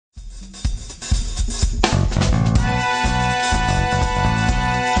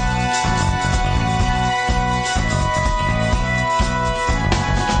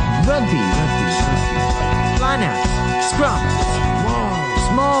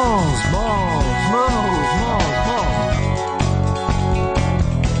Malls, malls, malls, malls, malls.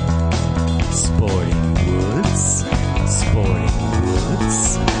 Sporting Woods, Sporting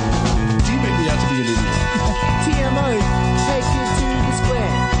Woods. Do you make me out to be an idiot? TMO, take you to the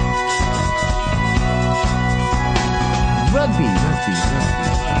square. Rugby, rugby,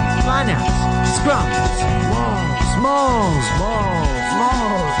 rugby. Lineouts, scrums, malls, malls, malls,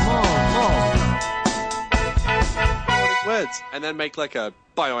 malls, malls, malls. Words, and then make like a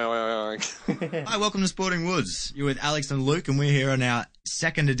Hi, welcome to Sporting Woods. You're with Alex and Luke, and we're here on our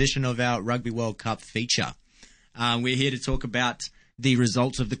second edition of our Rugby World Cup feature. We're here to talk about the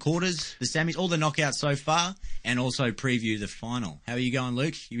results of the quarters, the semis, all the knockouts so far, and also preview the final. How are you going,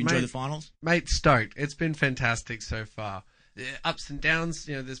 Luke? You enjoy the finals? Mate, stoked. It's been fantastic so far. Ups and downs,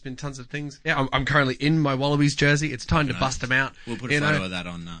 there's been tons of things. Yeah, I'm currently in my Wallabies jersey. It's time to bust them out. We'll put a photo of that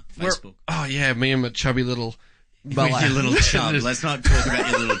on Facebook. Oh, yeah, me and my chubby little... With your little chub. Let's not talk about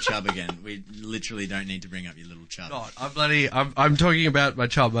your little chub again. We literally don't need to bring up your little chub. God, I'm talking about my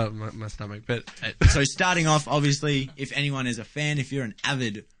chub, my stomach. But so starting off, obviously, if anyone is a fan, if you're an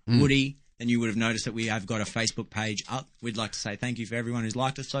avid Woody, then you would have noticed that we have got a Facebook page up. We'd like to say thank you for everyone who's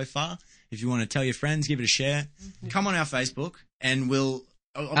liked us so far. If you want to tell your friends, give it a share. Come on our Facebook, and we'll...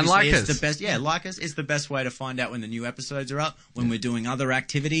 And like it's us. The best, like us. It's the best way to find out when the new episodes are up, when we're doing other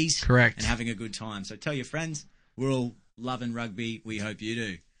activities. Correct. And having a good time. So tell your friends. We're all loving rugby. We hope you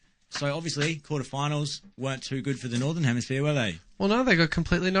do. So obviously, quarterfinals weren't too good for the Northern Hemisphere, were they? Well, no, they got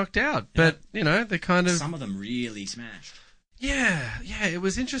completely knocked out. But, they kind of... Some of them really smashed. Yeah, it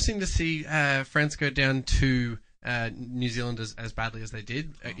was interesting to see France go down to New Zealand as badly as they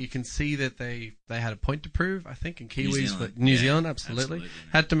did. You can see that they had a point to prove, I think, and Kiwis... New Zealand, absolutely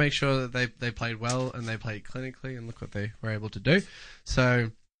had to make sure that they played well and they played clinically, and look what they were able to do.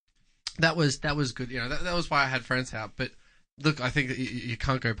 So... That was good. That was why I had France out. But look, I think that you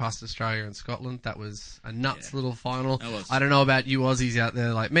can't go past Australia and Scotland. That was a nuts little final. I don't know about you Aussies out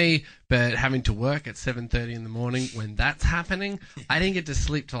there like me, but having to work at 7:30 in the morning when that's happening, I didn't get to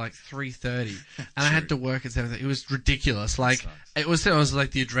sleep till like 3:30, and I had to work at 7:30. It was ridiculous. Like I was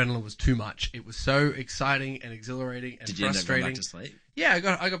like the adrenaline was too much. It was so exciting and exhilarating and frustrating. Did you end up going back to sleep? Yeah,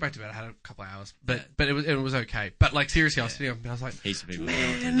 I got back to bed. I had a couple of hours, but it was okay. But like seriously, I was sitting up and I was like, heaps of people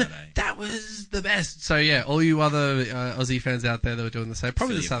man, that was the best. So yeah, all you other Aussie fans out there that were doing the same,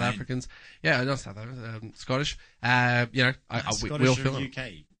 probably the South Africans. Yeah, not South Africans, Scottish. We all feel it.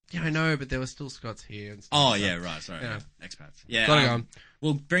 UK. Yeah, I know, but there were still Scots here. And stuff, oh yeah, right. Sorry, expats. Yeah, gotta go on.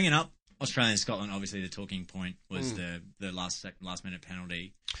 Well, bringing up Australia and Scotland, obviously the talking point was the last minute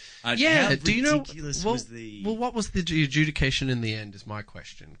penalty. Do you know? Was the... Well, what was the adjudication in the end? Is my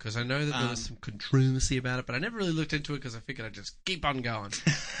question, because I know that there was some controversy about it, but I never really looked into it because I figured I'd just keep on going.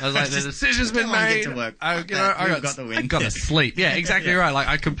 I was like, the decision's been made. I got the win. I got to sleep. Yeah, exactly right. Like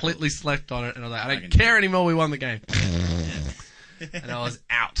I completely slept on it, and I was like, I don't care anymore. We won the game, and I was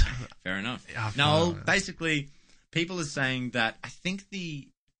out. Fair enough. No, basically, people are saying that I think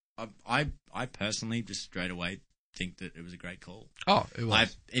I personally just straight away think that it was a great call. Oh, it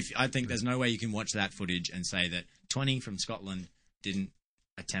was. I think there's no way you can watch that footage and say that 20 from Scotland didn't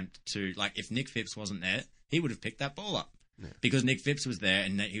attempt to, like, if Nick Phipps wasn't there, he would have picked that ball up. Yeah. Because Nick Phipps was there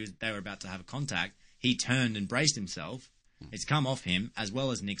and they were about to have a contact. He turned and braced himself. It's come off him as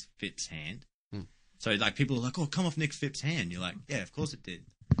well as Nick Phipps' hand. So, like, people are like, oh, come off Nick Phipps' hand. You're like, yeah, of course it did.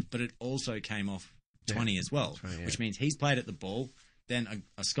 But it also came off 20 as well, which means he's played at the ball. Then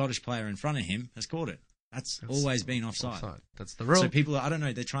a Scottish player in front of him has caught it. That's always been offside. That's the rule. So people I don't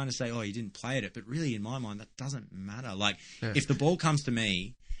know, they're trying to say, oh, you didn't play at it. But really, in my mind, that doesn't matter. Like, if the ball comes to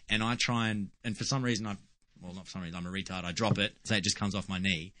me and I try and for some reason not for some reason, I'm a retard, I drop it, say it just comes off my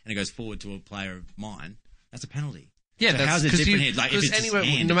knee, and it goes forward to a player of mine, that's a penalty. Yeah, so how's it different here? Like, if it's anyway,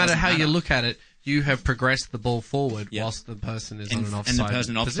 hand, no matter how you look at it, you have progressed the ball forward whilst the person is on an offside position. And the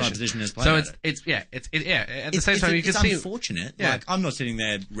person in offside position has played at the same time, you can see... It's unfortunate. Yeah. Like, I'm not sitting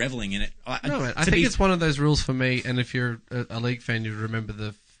there reveling in it. I think it's one of those rules for me, and if you're a league fan, you remember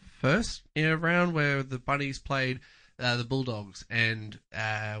the first round where the Bunnies played the Bulldogs, and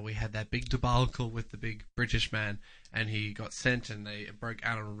we had that big debacle with the big British man, and he got sent, and they broke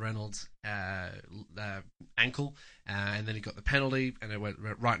Aaron Reynolds' ankle, and then he got the penalty, and it went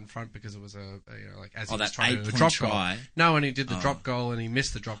right in front because it was he was trying to do the drop goal. No, and he did the drop goal, and he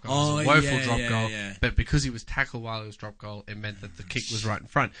missed the drop goal. It was a woeful drop goal, but because he was tackled while it was drop goal, it meant that the kick was right in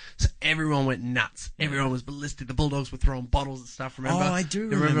front. So everyone went nuts. Everyone was ballistic. The Bulldogs were throwing bottles and stuff. Remember? Oh, I do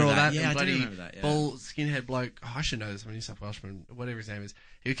remember all that. Yeah, I do remember that. Yeah. Ball skinhead bloke. Oh, I should know this. New South Welshman, whatever his name is.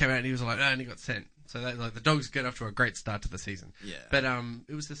 He came out and he was like, and he got sent. So that, like, the Dogs get off to a great start to the season. Yeah. But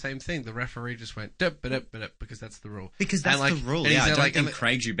it was the same thing. The referee just went because that's the rule. Because that's the rule. and Yeah, I he's don't like, think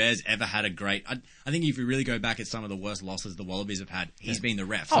Craig Joubert's ever had a great. I think if you really go back at some of the worst losses the Wallabies have had, he's been the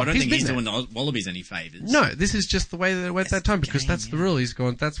ref. So I don't think he's doing the Wallabies any favours. No, this is just the way that it went that time because game, that's the rule. He's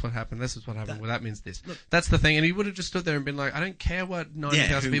going, that's what happened. This is what happened. Well, that means this. That's the thing. And he would have just stood there and been like, I don't care what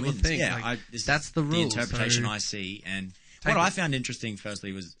 90,000 people wins? think. Yeah, like, this that's is the rule. The interpretation so I see. And take what it. I found interesting,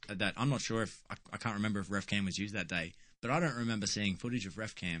 firstly, was that I'm not sure if I can't remember if RefCam was used that day, but I don't remember seeing footage of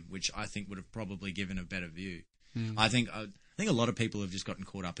RefCam, which I think would have probably given a better view. I think a lot of people have just gotten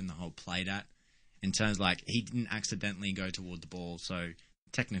caught up in the whole played at, in terms like he didn't accidentally go toward the ball, so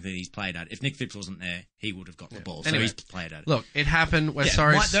technically he's played at. If Nick Phipps wasn't there, he would have got the ball, so Anyway, he's played at it. Look, it happened. We're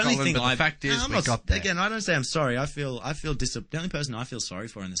sorry, the Scotland, only thing but the fact is we got there. Again, I don't say I'm sorry. I feel the only person I feel sorry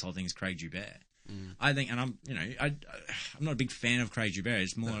for in this whole thing is Craig Joubert. I think, and I'm not a big fan of Craig Joubert.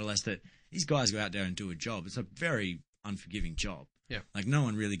 It's more or less that these guys go out there and do a job. It's a very unforgiving job. Yeah. Like, no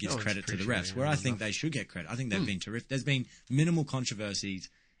one really gives No one's credit to the refs, appreciating where it I think enough. they should get credit. I think they've been terrific. There's been minimal controversies,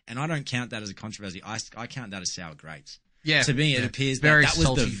 and I don't count that as a controversy. I count that as sour grapes. Yeah, To me, it yeah. appears Very that was the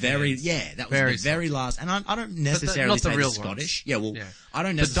salty very fans. that was Very the very last. And I don't necessarily not the say real the ones. Scottish. Yeah, well, Yeah. I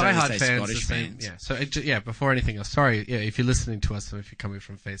don't The necessarily diehard say fans, Scottish the same, fans. yeah. So before anything else, sorry, if you're listening to us, or if you're coming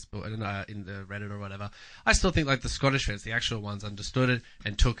from Facebook and in the Reddit or whatever, I still think like the Scottish fans, the actual ones, understood it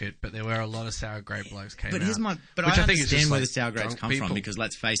and took it, but there were a lot of sour grape blokes came But out. here's my. But which I think is understand just, where like, the sour grapes drunk come people. from, because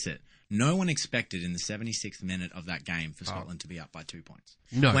let's face it, no one expected in the 76th minute of that game for Scotland to be up by 2 points.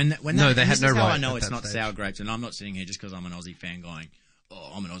 No. when No, that, they and had this no is how right I know at it's that not stage. sour grapes, and I'm not sitting here just because I'm an Aussie fan going,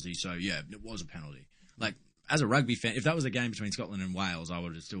 "Oh, I'm an Aussie, so yeah, it was a penalty." Like, as a rugby fan, if that was a game between Scotland and Wales, I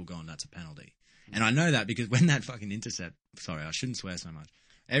would have still gone, "That's a penalty." And I know that because when that fucking intercept, sorry, I shouldn't swear so much.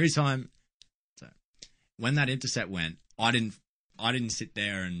 Every time, when that intercept went, I didn't sit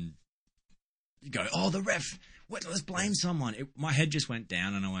there and go, "Oh, the ref, let's blame someone." My head just went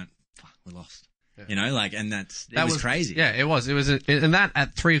down, and I went, "Fuck, we lost." Yeah. You know, like, and that was crazy. Yeah, it was. And that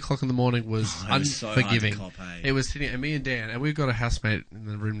at 3:00 in the morning was Oh, it was so hard to unforgiving. cop, eh? It was sitting, and me and Dan, and we've got a housemate in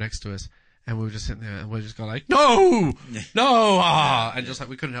the room next to us, and we were just sitting there, and we just going like, no, and just like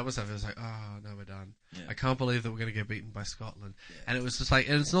we couldn't help ourselves. It was like, oh no, we're done. Yeah. I can't believe that we're going to get beaten by Scotland. And it was just like,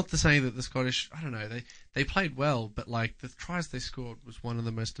 and it's not to say that the Scottish, I don't know, they played well, but like the tries they scored was one of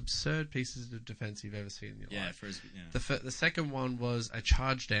the most absurd pieces of defense you've ever seen in your Yeah, life. yeah. The second one was a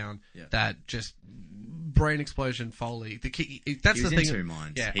charge down Yeah. that just brain explosion Foley. That's He the was thing. in two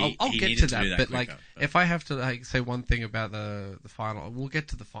minds. Yeah, He I'll get needed to to that. do that But like, quicker, but- if I have to like say one thing about the final, we'll get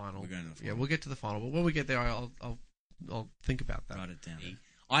to the final. We're going to the final. Yeah, we'll get to the final. But when we get there, I'll think about that. Write it down.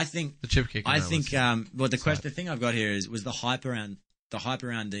 I think The chip kick. the thing I've got here was the hype around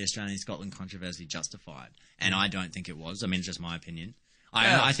the Australian Scotland controversy justified, and I don't think it was. I mean, it's just my opinion.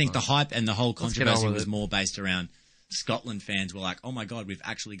 Yeah, I think the hype and the whole Let's get controversy on with was it. more based around Scotland fans were like, "Oh my god, we've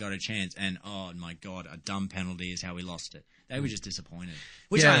actually got a chance," and "Oh my god, a dumb penalty is how we lost it." They were just disappointed,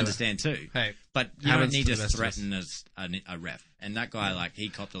 which Yeah, I they were. understand too. Hey, But you don't happens need to to the best of us. threaten a ref, and that guy like he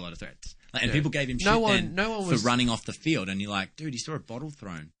copped a lot of threats, and Yeah. people gave him shit No one for was- running off the field, and you're like, dude, he saw a bottle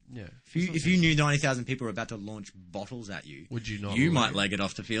thrown. Yeah. If you knew 90,000 people were about to launch bottles at you, Would you not You leg might it? leg it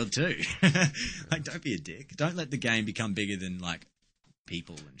off the field too. Like, don't be a dick. Don't let the game become bigger than like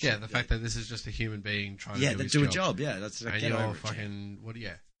people and shit. Yeah, the fact that this is just a human being trying yeah, to that his do a job. job. Yeah, that's And get you're over it, champ. fucking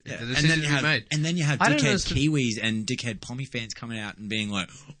yeah. Yeah. The And decisions then you have made. and then you have I don't dickhead understand- Kiwis and dickhead Pommy fans coming out and being like,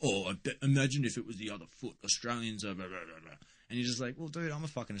 "Oh, imagine if it was the other foot. Australians are blah, blah, blah, blah." And you're just like, well, dude, I'm a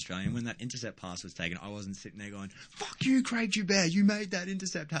fucking Australian. When that intercept pass was taken, I wasn't sitting there going, "Fuck you, Craig Joubert, you made that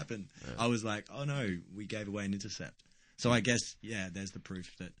intercept happen." I was like, "Oh no, we gave away an intercept." So I guess, yeah, there's the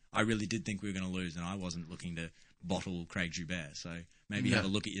proof that I really did think we were going to lose, and I wasn't looking to bottle Craig Joubert. So maybe have a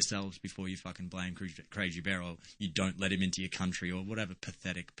look at yourselves before you fucking blame Craig Joubert, or you don't let him into your country, or whatever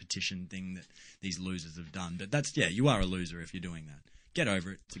pathetic petition thing that these losers have done. But that's, yeah, you are a loser if you're doing that. Get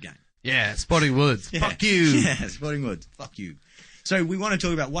over it. It's a game. Yeah, Spotting Woods. Yeah. Fuck you. Yeah, Sporting Woods. Fuck you. So we want to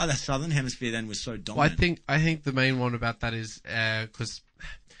talk about why the Southern Hemisphere then was so Well, dominant. I think the main one about that is because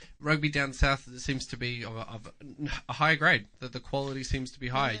rugby down south seems to be of a higher grade. The quality seems to be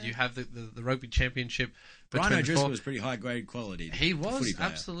higher. You have the rugby championship. Brian between the O'Driscoll four- was pretty high grade quality. He footy was player.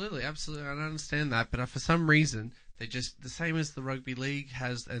 absolutely. I don't understand that, but for some reason they just the same as the rugby league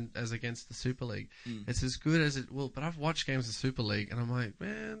has and as against the Super League. It's as good as it will. But I've watched games of Super League and I'm like,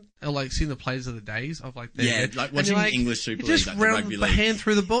 man, or like seeing the players of the days of like Yeah, good. like And watching you're the English Super you just League, like the ran rugby the league. hand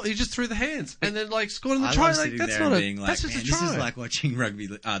through the ball. He just threw the hands and then like scored on the I try. love Like sitting that's there not and a being like, that's just man, a try. this is like watching rugby,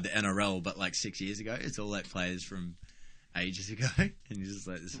 the NRL, but like 6 years ago. It's all like players from ages ago, and you're just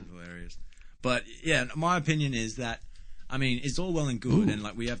like, this is hilarious. But yeah, my opinion is that I mean, it's all well and good, and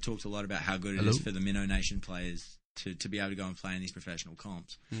like we have talked a lot about how good it is for the Minnow Nation players to be able to go and play in these professional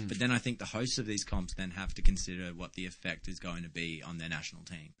comps. But then I think the hosts of these comps then have to consider what the effect is going to be on their national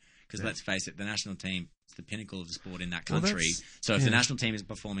team. Because let's face it, the national team is the pinnacle of the sport in that country. So if the national team is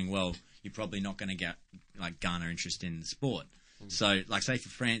performing well, you're probably not going to get like garner interest in the sport. So, like, say for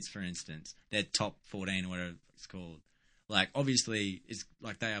France, for instance, their top 14 or whatever it's called. Like, obviously, it's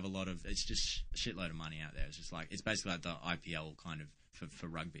like they have a lot of. It's just a shitload of money out there. It's just like it's basically like the IPL kind of for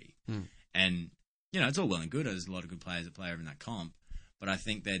rugby, and it's all well and good. There's a lot of good players that play over in that comp. But I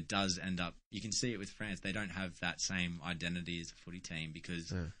think there does end up. You can see it with France. They don't have that same identity as a footy team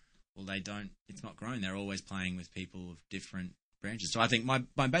because. Well, they don't. It's not grown. They're always playing with people of different branches. So I think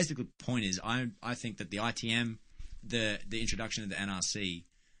my basic point is I think that the ITM, the introduction of the NRC,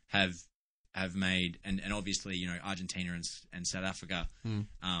 have made and obviously Argentina and South Africa.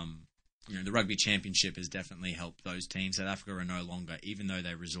 The rugby championship has definitely helped those teams. South Africa are no longer, even though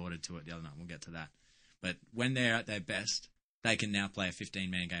they resorted to it the other night. We'll get to that. But when they're at their best, they can now play a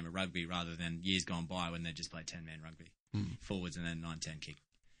 15-man game of rugby rather than years gone by when they just played 10-man rugby, forwards and then 9-10 kick.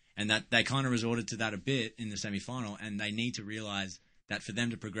 And that they kind of resorted to that a bit in the semi-final, and they need to realise that for them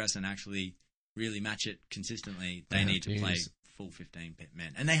to progress and actually really match it consistently, they need to play full 15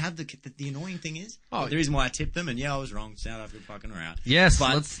 men. And they have the annoying thing is, the reason why I tipped them, and I was wrong, South Africa fucking were out. Yes,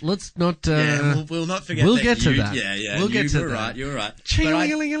 but, let's not... we'll not forget we'll that. Get to that. Yeah, we'll get to that. You're right. But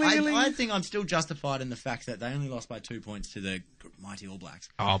I think I'm still justified in the fact that they only lost by 2 points to the mighty All Blacks.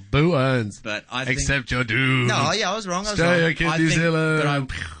 Oh, boo earns. But I think... Except your dude. No, I was wrong. New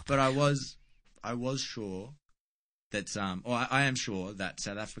Zealand. But I was sure that I am sure that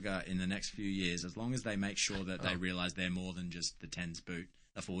South Africa in the next few years, as long as they make sure that they realise they're more than just the 10s boot,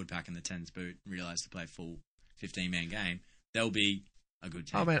 the forward pack and the 10s boot, and realise to play a full 15-man game, they'll be a good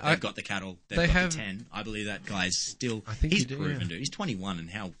team. They've got the cattle. They've got the 10. I believe that guy is still... he's proven, dude. He's 21, and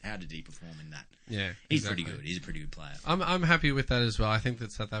how did he perform in that? Yeah, he's pretty good. He's a pretty good player. I'm happy with that as well. I think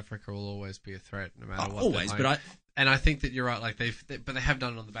that South Africa will always be a threat, no matter what. Always, but and I think that you're right. Like but they have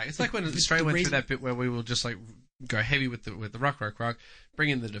done it on the back. It's like when Australia went through that bit where we will just like go heavy with the ruck, bring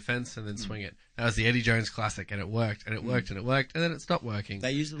in the defense and then swing it. That was the Eddie Jones classic, and it worked, and it worked, and it worked, and then it stopped working.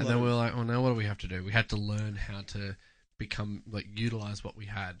 They used and then we were like, oh no, what do we have to do? We had to learn how to utilize what we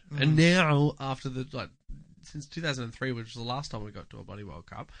had. And now after since 2003, which was the last time we got to a Bloody World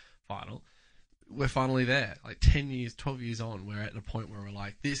Cup final, we're finally there. Like 10 years, 12 years on, we're at a point where we're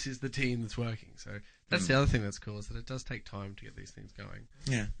like, this is the team that's working. So that's the other thing that's cool, is that it does take time to get these things going.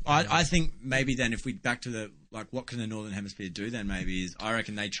 Yeah. I think maybe then if we back to the, what can the Northern Hemisphere do then maybe is, I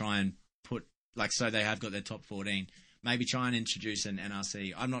reckon they try and put, so they have got their top 14, maybe try and introduce an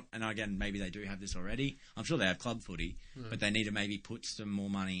NRC. And again, maybe they do have this already. I'm sure they have club footy, but they need to maybe put some more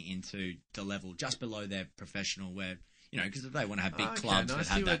money into the level just below their professional where, because if they want to have big clubs that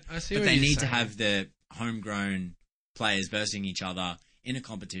have that. But they need to have the homegrown players versing each other in a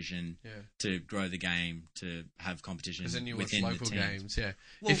competition to grow the game, to have competition within the team. Local games,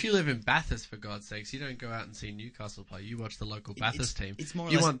 Well, if you live in Bathurst, for God's sakes, you don't go out and see Newcastle play. You watch the local Bathurst team. It's more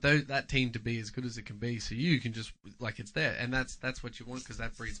or you less, want that team to be as good as it can be, so you can just it's there, and that's what you want because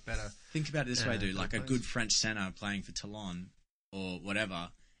that breeds better. Think about it this way, dude. Like a good French centre playing for Toulon or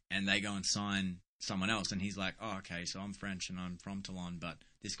whatever, and they go and sign someone else, and he's like, oh, okay, so I'm French and I'm from Toulon, but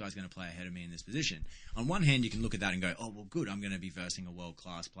this guy's going to play ahead of me in this position. On one hand, you can look at that and go, oh, well, good, I'm going to be versing a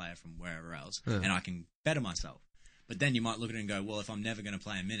world-class player from wherever else, and I can better myself. But then you might look at it and go, well, if I'm never going to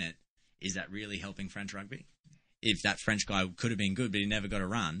play a minute, is that really helping French rugby? If that French guy could have been good, but he never got a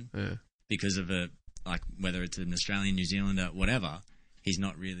run because of whether it's an Australian, New Zealander, whatever, he's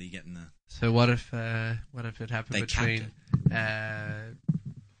not really getting the... So what if it happened between...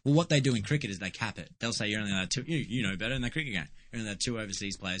 Well, what they do in cricket is they cap it. They'll say you're only allowed two. You know better in the cricket game. You're only allowed 2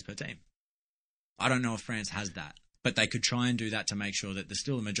 overseas players per team. I don't know if France has that, but they could try and do that to make sure that there's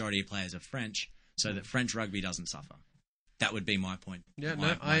still a majority of players are French, so that French rugby doesn't suffer. That would be my point. Yeah,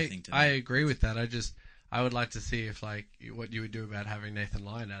 I agree with that. I would like to see if what you would do about having Nathan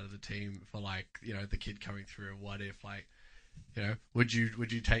Lyon out of the team for the kid coming through. What if would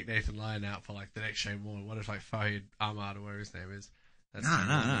you take Nathan Lyon out for the next Shane Warne? What if Fahid Ahmad or whatever his name is?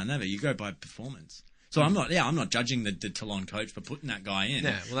 No, never. You go by performance. So I'm not judging the Toulon coach for putting that guy in.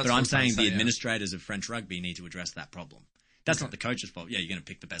 Yeah, well, but I'm saying the administrators of French rugby need to address that problem. That's not the coach's fault. Yeah, you're going to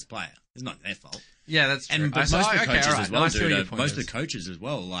pick the best player. It's not their fault. Yeah, that's true. But most of the coaches as well, dude. Most of the coaches as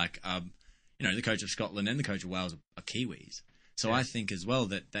well, the coach of Scotland and the coach of Wales are Kiwis. So I think as well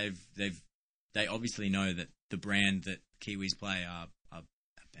that they obviously know that the brand that Kiwis play are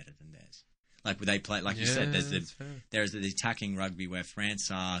better than theirs. They play, you said, there's the attacking rugby where France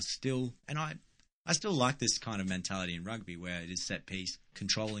are still, and I still like this kind of mentality in rugby where it is set piece,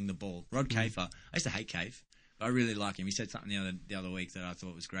 controlling the ball. Rod Kafer, I used to hate Kafe, but I really like him. He said something the other week that I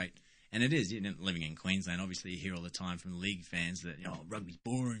thought was great. And it is, living in Queensland, obviously you hear all the time from the league fans that, rugby's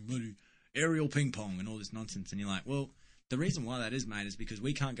boring, bloody aerial ping pong and all this nonsense. And you're like, well, the reason why that is, mate, is because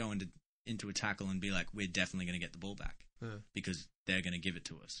we can't go into a tackle and be like, we're definitely going to get the ball back because they're going to give it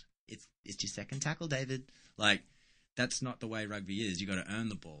to us. It's your second tackle, David. Like, that's not the way rugby is. You got to earn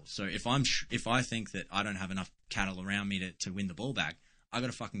the ball. So if I think that I don't have enough cattle around me to win the ball back, I got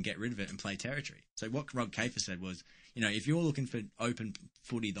to fucking get rid of it and play territory. So what Rod Kafer said was, if you're looking for open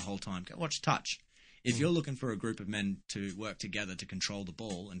footy the whole time, go watch touch. If you're looking for a group of men to work together to control the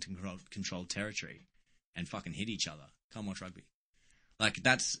ball and to control territory and fucking hit each other, come watch rugby. Like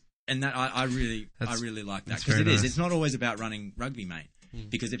I really like that because nice. It's not always about running rugby, mate.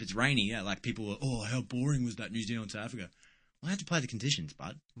 Because if it's rainy, like people were, how boring was that New Zealand South Africa? Well, I had to play the conditions,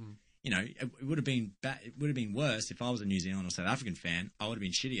 bud. It would have been it would have been worse if I was a New Zealand or South African fan. I would have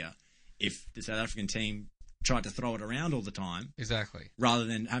been shittier if the South African team tried to throw it around all the time. Exactly. Rather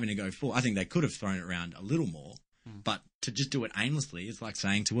than having to go full. I think they could have thrown it around a little more, but to just do it aimlessly, it's like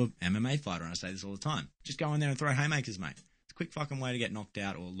saying to an MMA fighter, and I say this all the time, just go in there and throw haymakers, mate. It's a quick fucking way to get knocked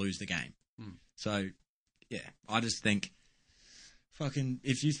out or lose the game. So, yeah, I just think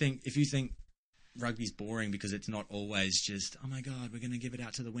if you think rugby's boring because it's not always just, oh my God, we're going to give it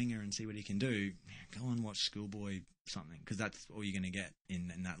out to the winger and see what he can do, go and watch Schoolboy something, because that's all you're going to get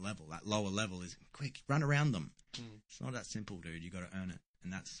in that level. That lower level is quick, run around them. It's not that simple, dude. You got to earn it.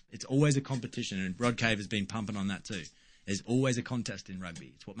 And it's always a competition, and Rod Cave has been pumping on that too. There's always a contest in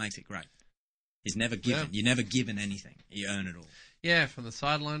rugby. It's what makes it great. It's never given. You're never given anything. You earn it all. Yeah, from the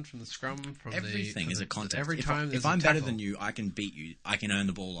sideline, from the scrum, from everything is a contest. Every time if I'm better than you, I can beat you. I can earn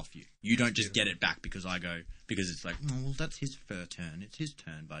the ball off you. You don't just get it back because it's like, oh, well, that's his turn. It's his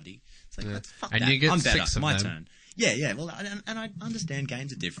turn, buddy. It's like, fuck and that. You get I'm better. Six of my them. turn. Yeah. Well, and I understand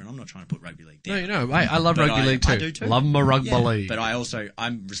games are different. I'm not trying to put rugby league down. No, I love rugby league too. I do too. Love my rugby league. But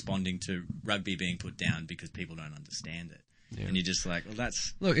I'm responding to rugby being put down because people don't understand it. Yeah. And you're just like, well,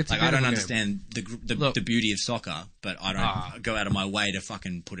 that's... Look, it's like, I don't understand the beauty of soccer, but I don't go out of my way to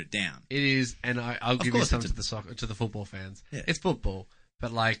fucking put it down. It is, and I'll give you some to the football fans. Yeah. It's football,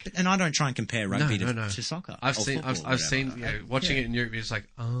 but like... And I don't try and compare rugby to soccer. I've seen watching it in Europe, you're just like,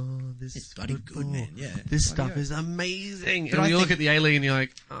 this is bloody good, man. Yeah. This stuff is amazing. But and you look at the A-League and you're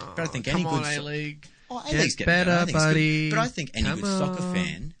like, but I think any good A-League. A-League's get better, buddy. But I think any good soccer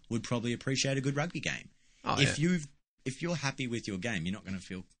fan would probably appreciate a good rugby game. If you're happy with your game, you're not going to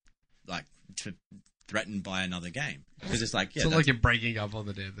feel like threatened by another game because it's like, it's not like you're breaking up on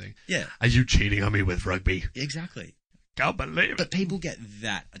the damn thing. Yeah, are you cheating on me with rugby? Exactly. Can't believe it. But people get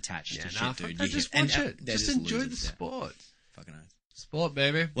that attached to shit, dude. Just watch it. Just enjoy the sport. Fucking oath. Sport,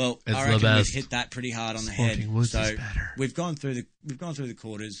 baby. Well, I reckon we've hit that pretty hard on the head. So we've gone through the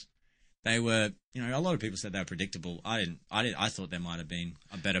quarters. They were, a lot of people said they were predictable. I didn't. I thought there might have been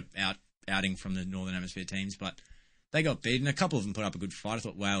a better outing from the Northern Hemisphere teams, but they got beaten. A couple of them put up a good fight. I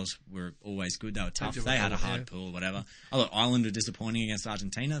thought Wales were always good. They were tough. They had a hard pull or whatever. I thought Ireland were disappointing against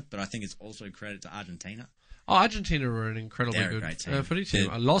Argentina, but I think it's also credit to Argentina. Oh, Argentina were an incredibly good footy team.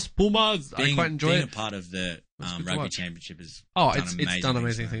 Los Pumas. I quite enjoy being a part of the rugby championship is it's done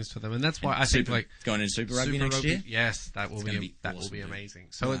amazing things for them, and that's why I think going into Super Rugby next year. Yes, that will be amazing.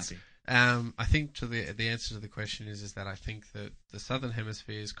 So it's. I think the answer to the question is that I think that the Southern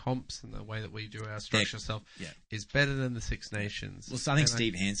Hemisphere's comps and the way that we do our structure stuff is better than the Six Nations. Well, so I think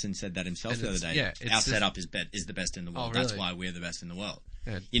Steve Hansen said that himself the other day. Yeah, our setup is the best in the world. That's why we're the best in the world.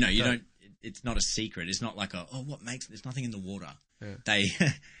 Yeah, you don't. It's not a secret. It's not like what makes. There's nothing in the water. Yeah.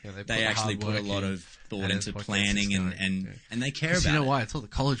 They actually put a lot of thought into planning and they care about it. You know why? It's all the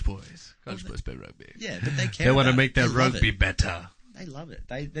college boys. College boys play rugby. Yeah, but they care. They want to make their rugby better. They love it.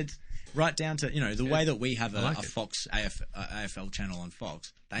 That's right down to the way that we have a Fox AFL channel on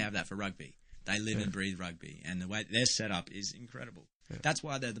Fox. They have that for rugby. They live and breathe rugby, and the way their setup is incredible. Yeah. That's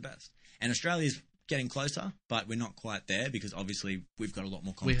why they're the best. And Australia's getting closer, but we're not quite there because obviously we've got a lot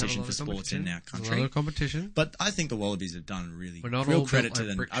more competition for sports in our country. A lot of competition, but I think the Wallabies have done real credit to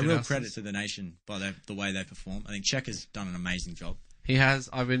them. A real credit to the nation by the way they perform. I think Check has done an amazing job. He has.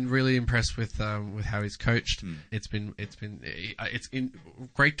 I've been really impressed with how he's coached. It's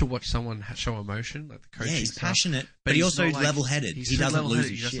great to watch someone show emotion, like the coaching. Yeah, he's passionate, but he also level-headed. He doesn't lose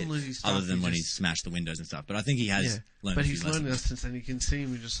his shit, other than when he's smashed the windows and stuff. But I think he has learned. But he's learned this, and you can see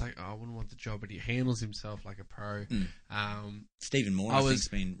him. You're just like, I wouldn't want the job, but he handles himself like a pro. Stephen Moore, I think's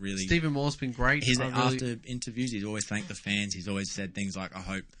been really. Stephen Moore's been great. After interviews, he's always thanked the fans. He's always said things like, "I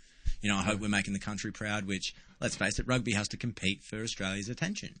hope I hope we're making the country proud, which, let's face it, rugby has to compete for Australia's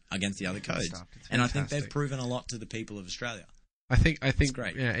attention against the other codes. And I think they've proven a lot to the people of Australia. I think it's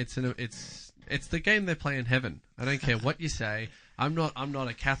great. Yeah, it's the game they play in heaven. I don't care what you say. I'm not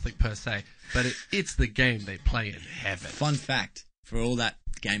a Catholic per se, but it's the game they play in heaven. Fun fact, for all that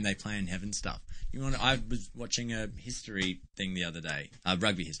game they play in heaven stuff. I was watching a history thing the other day, a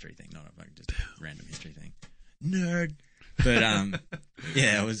rugby history thing, not just a random history thing. Nerd. But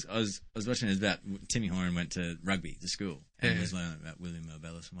I was watching it about Timmy Horan went to rugby, the school, and was learning about William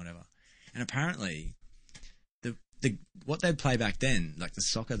Morbelis and whatever. And apparently, the what they'd play back then, like the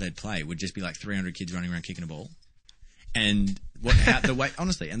soccer they'd play, would just be like 300 kids running around kicking a ball. And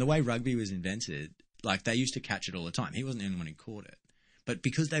the way rugby was invented, like they used to catch it all the time. He wasn't the only one who caught it. But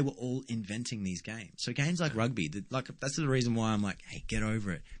because they were all inventing these games. So games like rugby, that's the reason why I'm like, hey, get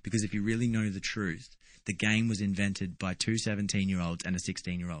over it. Because if you really know the truth, the game was invented by two 17-year-olds and a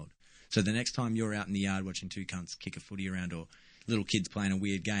 16-year-old. So the next time you're out in the yard watching two cunts kick a footy around or little kids playing a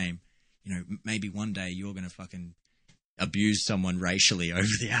weird game, maybe one day you're going to fucking abuse someone racially over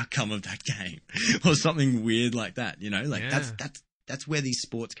the outcome of that game or something weird like that. That's where these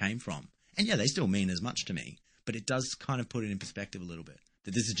sports came from. And yeah, they still mean as much to me. But it does kind of put it in perspective a little bit.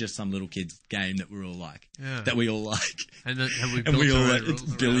 That this is just some little kid's game that we're all like. Yeah. That we all like. And we all like, it's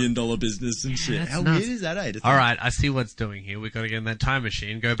 $billion business and shit. How nuts. Weird is that, eh? All right, I see what's doing here. We've got to get in that time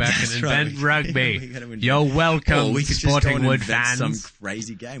machine, go back and invent rugby. You're welcome, we could Sporting Wood fans. Some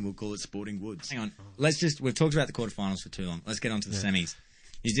crazy game. We'll call it Sporting Woods. Hang on. We've talked about the quarterfinals for too long. Let's get on to the semis.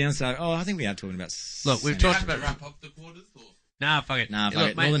 New Zealand started, I think we are talking about Look, we've talked about... wrap up the quarters or... Nah, fuck it.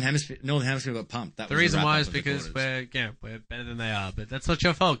 Look, Northern Hemisphere got pumped. The reason why is because we're better than they are, but that's not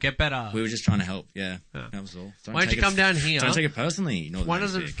your fault. Get better. We were just trying to help. Yeah. That was all. Why don't you come down here? Don't take it personally. Why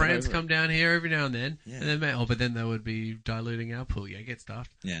doesn't France come down here every now and then? Yeah. And then, but then they would be diluting our pool. Yeah, get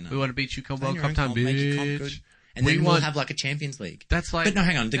stuffed. Yeah, no. We want to beat you come World Cup time, bitch. And then we'll have like a Champions League. That's like. But no,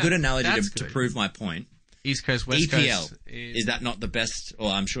 hang on. The good analogy to prove my point. East Coast, West Coast. EPL is that not the best?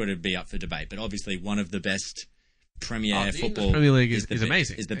 Or I'm sure it'd be up for debate, but obviously one of the best. Premier football Premier League is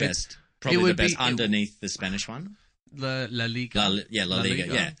amazing. Is the best. Probably the best underneath the Spanish one. La Liga. La Liga.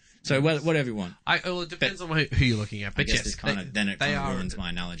 Yeah. So whatever you want. It depends on who you're looking at. But I guess this ruins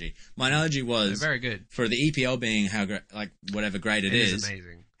my analogy. My analogy was very good for the EPL being how great, like whatever great it is.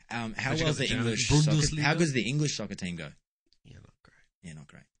 Amazing. How well the English soccer, how does the English soccer team go? Yeah, not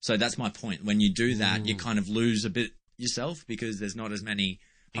great. So that's my point. When you do that, you kind of lose a bit yourself because there's not as many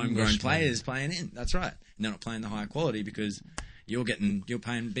homegrown players playing in. That's right. And they're not playing the higher quality because you're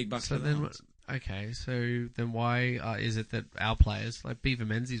paying big bucks for them. So then why is it that our players, like Beaver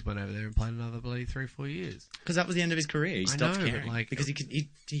Menzies, went over there and played another 3-4 years? Because that was the end of his career. He stopped caring. Because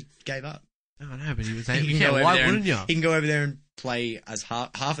he gave up. I know, but he was able why wouldn't you? He can go over there and play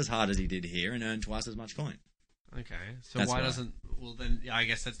half as hard as he did here and earn twice as much coin. Okay, so that's why doesn't... Well, then, I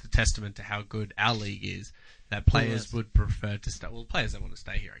guess that's the testament to how good our league is, that players would prefer to stay... Well, players don't want to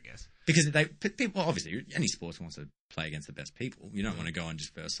stay here, I guess. Because people, obviously, any sports wants to play against the best people. You don't want to go and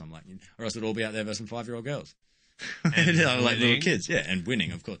just verse some, or else it'll all be out there versus 5-year-old girls. Like little kids, yeah, and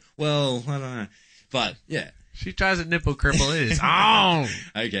winning, of course. Well, I don't know. But, yeah. She tries to nipple cripple it is. Oh!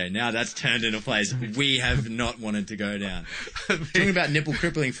 Okay, now that's turned into a place we have not wanted to go down. Talking about nipple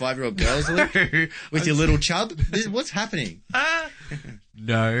crippling 5-year-old girls, Luke, with your little chub? What's happening?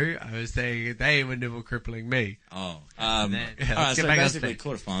 No, I was saying they were nipple crippling me. Oh. All right, so basically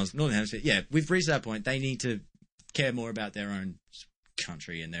quarterfinals, Northern Hemisphere. Yeah, we've reached that point. They need to care more about their own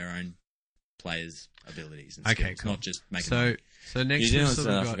country and their own players' abilities and skills, cool. Not just making money. So next New Zealand, South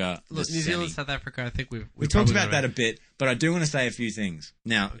Africa. Look, New Zealand, South Africa. I think we've talked about that a bit, but I do want to say a few things.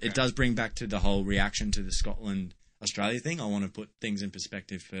 Now, it does bring back to the whole reaction to the Scotland Australia thing. I want to put things in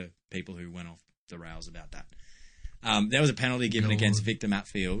perspective for people who went off the rails about that. There was a penalty given against Victor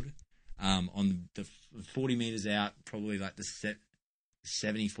Matfield on the 40 metres out, probably like the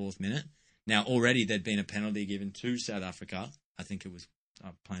 74th minute. Now, already there'd been a penalty given to South Africa. I think it was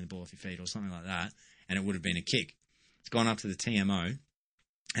playing the ball off your feet or something like that, and it would have been a kick. It's gone up to the TMO,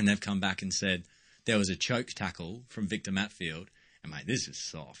 and they've come back and said there was a choke tackle from Victor Matfield. And, mate, this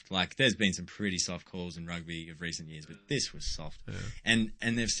is soft. Like, there's been some pretty soft calls in rugby of recent years, but this was soft. Yeah.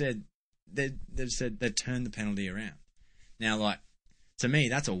 And they've said they've turned the penalty around. Now, like, to me,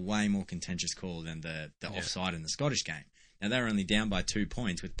 that's a way more contentious call than the offside in the Scottish game. Now, they were only down by 2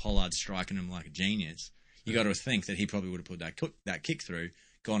 points with Pollard striking them like a genius. You got to think that he probably would have put that kick through,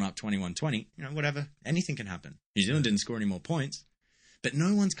 gone up 21-20, whatever. Anything can happen. New Zealand didn't score any more points, but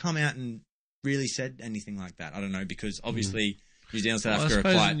no one's come out and really said anything like that. I don't know, because obviously New Zealand, South Africa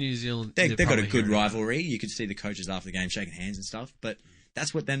are quite... New Zealand, they've got a good rivalry. You could see the coaches after the game shaking hands and stuff, but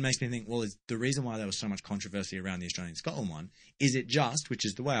that's what then makes me think, well, is the reason why there was so much controversy around the Australian-Scotland one, is it just, which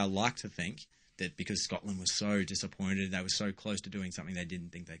is the way I like to think, that because Scotland was so disappointed, they were so close to doing something they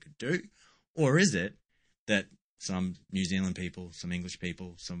didn't think they could do? Or is it that some New Zealand people, some English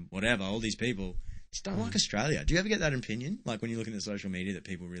people, some whatever, all these people just don't like Australia? Do you ever get that opinion? Like when you're looking at social media that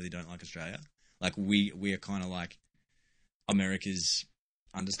people really don't like Australia? Like we are kind of like America's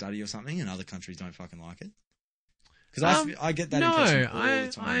understudy or something, and other countries don't fucking like it? Because I get that impression all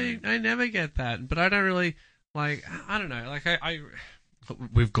the time. I never get that, but I don't really like. I don't know. Like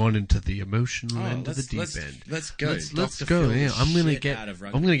we've gone into the emotional end of the deep end. Let's go. Let's go. Yeah, I'm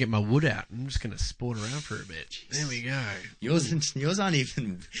gonna get my wood out. I'm just gonna sport around for a bit. Jeez. There we go. Yours aren't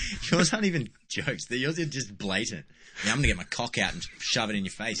even jokes. Yours are just blatant. Yeah, I'm gonna get my cock out and shove it in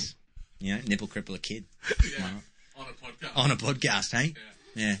your face. You know, nipple cripple a kid. Yeah. On a podcast. On a podcast, hey?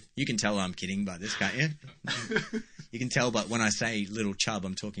 Yeah. You can tell I'm kidding by this, can't you? You can tell, but when I say little chub,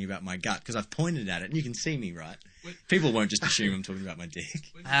 I'm talking about my gut because I've pointed at it and you can see me, right? People won't just assume I'm talking about my dick.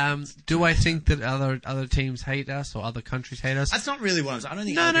 Do I think that other teams hate us or other countries hate us? That's not really what I'm saying. I don't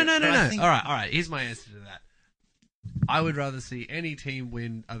think. No. All right. Here's my answer to that. I would rather see any team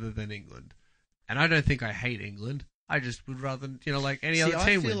win other than England, and I don't think I hate England. I just would rather, like any other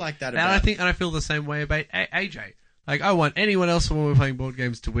team win. Like that. And I feel the same way about AJ. Like I want anyone else when we're playing board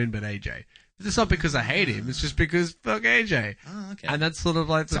games to win, but AJ. It's not because I hate him. It's just because fuck AJ. Oh, okay. And that's sort of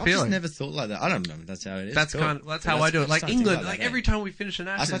like the I've feeling. just never thought like that. I don't know. That's how it is. That's cool. that's how I do it. Like England, like that, every time we finish an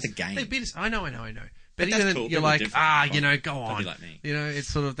Ashes, that's like the game. They beat us. I know. But that's even cool. you're People like, go on. Don't be like me. It's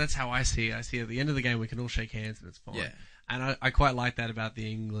sort of that's how I see it. I see at the end of the game we can all shake hands and it's fine. Yeah. And I quite like that about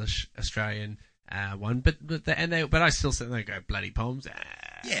the English Australian one. But I still sit there and go bloody Poms.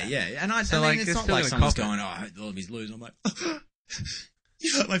 Yeah. And I mean, it's not like someone's going, I hope all of his lose. I'm like.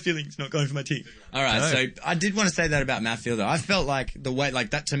 You hurt my feelings not going for my team. All right, so I did want to say that about Matt Fielder. I felt like the way,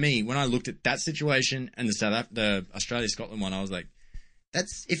 like that to me, when I looked at that situation and the Australia-Scotland one, I was like,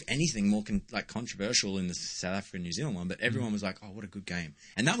 that's, if anything, more controversial in the South Africa-New Zealand one, but everyone was like, oh, what a good game.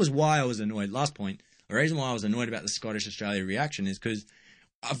 And that was why I was annoyed. Last point, the reason why I was annoyed about the Scottish-Australia reaction is because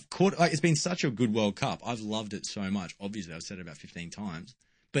it's been such a good World Cup. I've loved it so much. Obviously, I've said it about 15 times.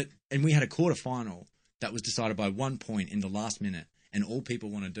 And we had a quarter-final that was decided by 1 point in the last minute. And all people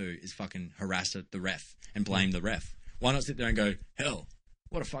want to do is fucking harass the ref and blame the ref. Why not sit there and go, hell,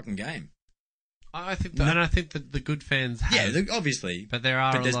 what a fucking game? I think that the good fans have. Yeah, obviously. But there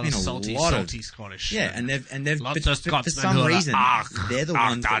are a lot of salty Scottish. Yeah, and they've lots of Scotsmen for some reason, they're the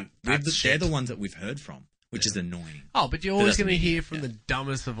ones they're the ones that we've heard from, which is annoying. Oh, but you're always going to hear from the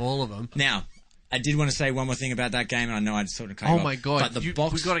dumbest of all of them. Now, I did want to say one more thing about that game, and I know I'd sort of cut you off. Oh my God, but we've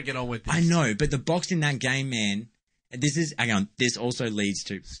got to get on with this. I know, but the box in that game, man. This also leads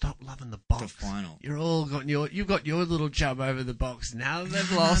to stop loving the box. The final. You've got your little chub over the box. Now that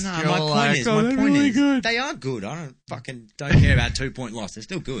they've lost. No, my point is, good. They are good. I don't care about 2-point loss. They're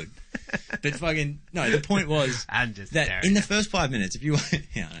still good. But the point was that in the first 5 minutes, if you watch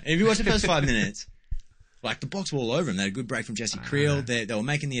the first 5 minutes, like the box were all over them. They had a good break from Jesse Creel. They were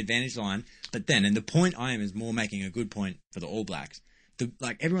making the advantage line. But then, and the point I am is more making a good point for the All Blacks.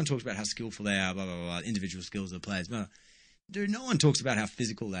 Everyone talks about how skillful they are, blah, blah, blah, individual skills of the players. But, dude, no one talks about how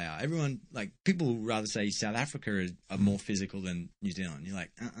physical they are. Everyone, people would rather say South Africa are more physical than New Zealand. You're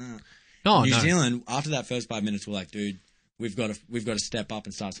like, New Zealand, after that first 5 minutes, were like, dude, we've got to step up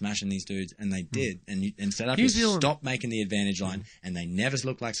and start smashing these dudes. And they did. And South Africa stopped making the advantage line, and they never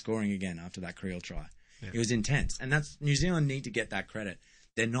looked like scoring again after that Creel try. Yeah. It was intense. And New Zealand need to get that credit.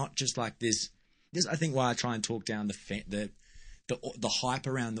 They're not just like this. This, I think, why I try and talk down the hype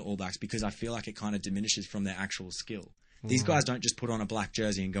around the All Blacks, because I feel like it kind of diminishes from their actual skill. These guys don't just put on a black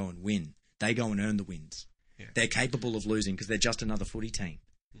jersey and go and win. They go and earn the wins. Yeah. They're capable of losing because they're just another footy team.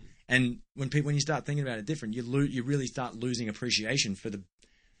 And when you start thinking about it different, you really start losing appreciation for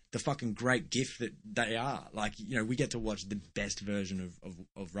the fucking great gift that they are. We get to watch the best version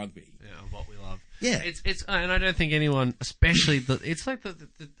of rugby. Yeah, of what we love. Yeah. It's and I don't think anyone, especially it's like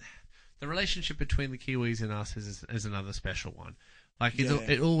the relationship between the Kiwis and us is another special one.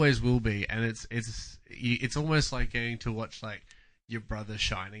 It always will be, and it's almost like getting to watch your brother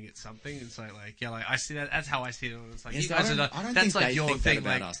shining at something. It's I see that. That's how I see it. It's like, yes, you guys I don't that's think like they your think thing.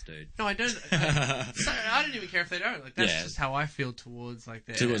 That about us, dude. No, I don't. I don't even care if they don't. That's just how I feel towards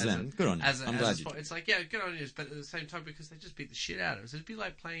towards them. Good on you. I'm glad you. It's good on you, but at the same time, because they just beat the shit out of us. It'd be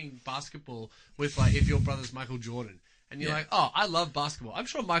like playing basketball with if your brother's Michael Jordan. And you're like, oh, I love basketball. I'm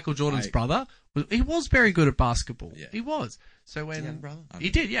sure Michael Jordan's brother, he was very good at basketball. Yeah. He was. So when... Did he have a brother? He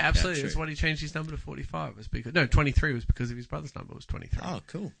did, yeah, absolutely. Yeah, that's why he changed his number to 45. 23 was because of his brother's number was 23. Oh,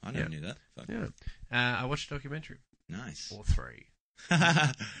 cool. I never knew that. Fuck. Yeah. I watched a documentary. Nice. Or 3.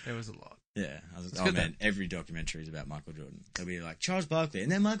 There was a lot. Yeah, good man, every documentary is about Michael Jordan. They'll be like, Charles Barkley.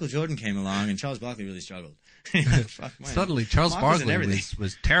 And then Michael Jordan came along, and Charles Barkley really struggled. Fuck, man. Suddenly, Charles Michael's in Barkley everything.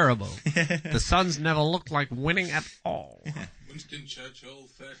 was terrible. The Suns never looked like winning at all. Winston Churchill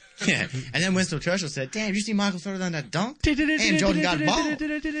said. Yeah, and then Winston Churchill said, damn, did you see Michael throw down that dunk? Damn, Jordan got a ball.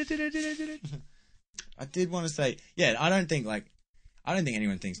 I did want to say, yeah, I don't think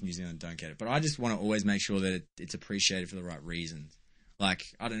anyone thinks New Zealand don't get it, but I just want to always make sure that it's appreciated for the right reasons. Like,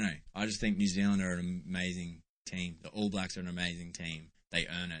 I don't know. I just think New Zealand are an amazing team. The All Blacks are an amazing team. They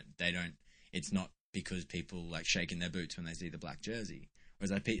earn it. It's not because people like shaking their boots when they see the black jersey.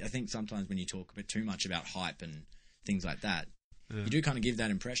 Whereas I think sometimes when you talk a bit too much about hype and things like that, you do kind of give that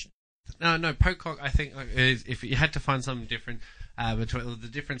impression. No, Pocock, I think, if you had to find something different, the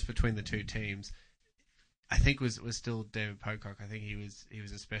difference between the two teams, I think was still David Pocock. I think he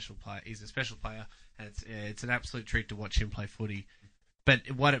was a special player. He's a special player, and it's an absolute treat to watch him play footy.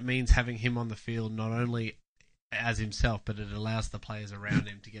 But what it means having him on the field, not only as himself, but it allows the players around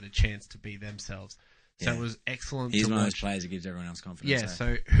him to get a chance to be themselves. So it was excellent. He's to one of watch. those players that gives everyone else confidence. Yeah,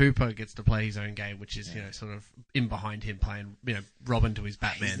 so Hooper gets to play his own game, which is sort of in behind him playing Robin to his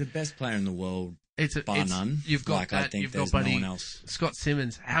Batman. He's the best player in the world, It's bar none. You've got like, that. I think You've there's got no buddy one else. Scott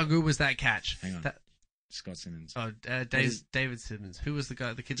Simmons. How good was that catch? Hang on. That, Scott Simmons. David Simmons. Who was the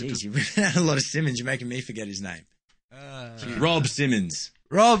guy? The kid that Jeez, just... you had a lot of Simmons. You're making me forget his name. Rob Simmons.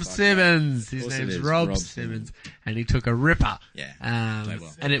 Rob Simmons. His course it name's is. Rob Rob Simmons, and he took a ripper. Yeah, played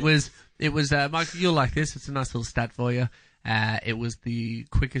well. And it was Michael. You'll like this. It's a nice little stat for you. It was the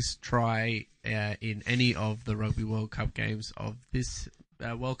quickest try in any of the Rugby World Cup games of this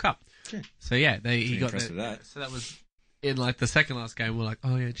World Cup. Sure. So yeah, he got impressed with that. So that was in like the second last game. We're like,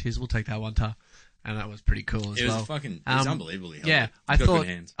 oh yeah, cheers, we'll take that one, and that was pretty cool as It well. was fucking. It was unbelievably held. Yeah, He's I got thought. good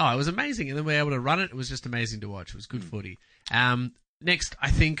hands. Oh, it was amazing, and then we were able to run it. It was just amazing to watch. It was good footy. Next, I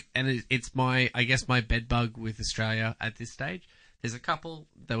think, and it's my bed bug with Australia at this stage. There's a couple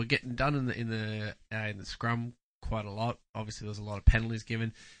that were getting done in the scrum quite a lot. Obviously, there was a lot of penalties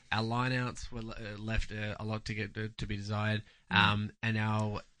given. Our lineouts were left a lot to get to be desired, and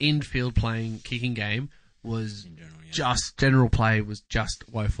our infield kicking game was general play was just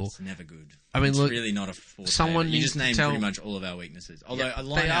woeful. It's never good. I mean, it's look, really not a forte. someone You needs just to named tell- pretty much all of our weaknesses. Although a they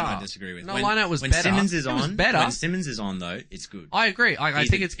line out are. I disagree with. No, line-out was when better. Simmons is It was on, better. when Simmons is on though, it's good. I agree. I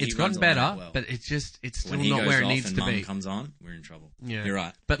think it's he gotten runs the line better, out well. but it's still When he not goes where it off needs and to Mum be. comes on, we're in trouble. Yeah. You're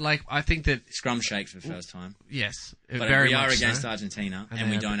right. But I think that Scrum shake for the first time. yes, But very we are much against so. Argentina, And and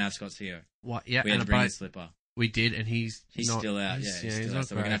they we have- don't have Scott Sio. What? Yeah, We had and to bring a a slipper. we did, and he's not, still out. he's He's still not out.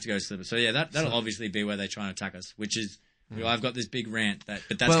 So we're great. gonna have to go to slipper. So yeah, that'll obviously be where they try and attack us. Which is, I've got this big rant but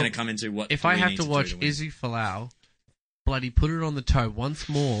that's Well, going to come into what. If do I we have need to watch win. Izzy Folau, bloody put it on the toe once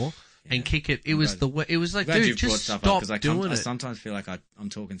more and kick it. It was it was like, I'm glad dude, you've brought just stuff stop up because doing I it. sometimes feel like I'm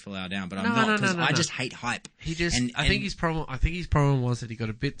talking Folau down, but I'm No, not no, because no, I no. just hate hype. He just, And- I think and- his problem was that he got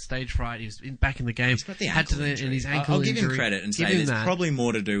a bit stage fright. He was back in the game. He's got the had ankle to injury. and his ankle I'll give him injury. credit and Give say him there's that. probably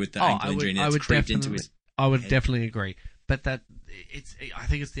more to do with the ankle injury and it's creeped into his. I would head. definitely agree. But I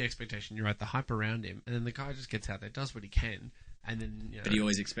think it's the expectation. You're right. The hype around him, and then the guy just gets out there, does what he can, and then. But he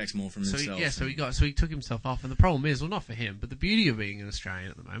always expects more from himself. So he took himself off, and the problem is, well, not for him, but the beauty of being an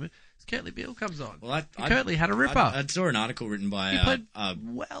Australian at the moment is Kurtley Beale comes on. Well, Kurtley had a ripper. I saw an article written by He played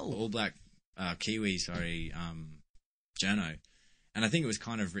well. All Black Kiwi, Journo, and I think it was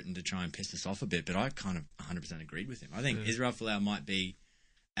kind of written to try and piss us off a bit, but I kind of 100% agreed with him. I think Israel Folau might be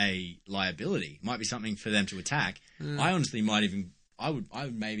a liability, might be something for them to attack. I honestly I would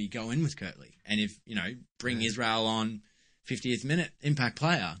maybe go in with Kurtley, and if bring Israel on 50th minute impact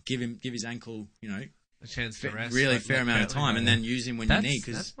player, give his ankle a chance to rest. really like fair let amount of Kurtley time, go and there. then use him when That's you need.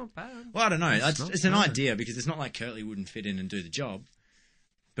 Because that's not bad. well, I don't know. That's It's an not bad. idea because it's not like Kurtley wouldn't fit in and do the job.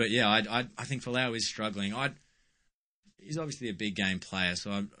 But yeah, I think Folau is struggling. He's obviously a big game player,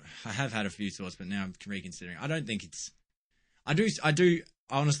 so I have had a few thoughts, but now I'm reconsidering. I don't think it's. I do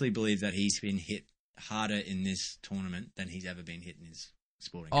honestly believe that he's been hit harder in this tournament than he's ever been hit in his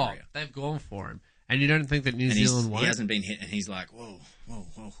sporting career. They've gone for him, and you don't think that New And Zealand won't? he hasn't been hit, and he's like, whoa.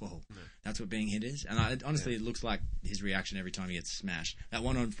 That's what being hit is. And honestly, it looks like his reaction every time he gets smashed. That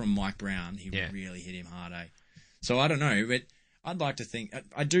one from Mike Brown, he really hit him hard, eh? So I don't know, but I'd like to think,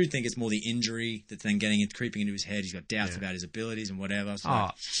 I do think it's more the injury that's then creeping into his head. He's got doubts about his abilities and whatever. So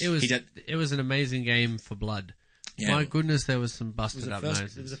it was an amazing game for blood. Yeah. My goodness, there was some It busted was up the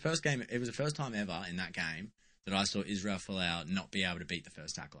noses. It was the first game. It was the first time ever in that game that I saw Israel Folau not be able to beat the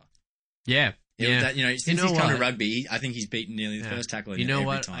first tackler. Yeah. Since he's come to rugby, I think he's beaten nearly the first tackler. You know every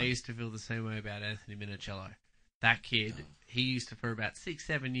what? time. I used to feel the same way about Anthony Minicello. that kid, he used to, for about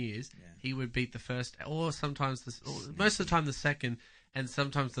 6-7 years, he would beat the first, or sometimes most of the time the second, and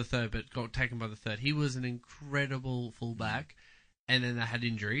sometimes the third, but got taken by the third. He was an incredible fullback, and then they had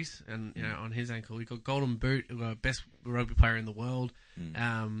injuries, and on his ankle, he got Golden Boot, best rugby player in the world,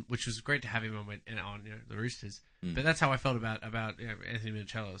 which was great to have him on the Roosters. But that's how I felt about Anthony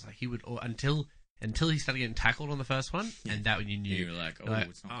Minichiello. It was like he would until he started getting tackled on the first one, and that when you knew You were like,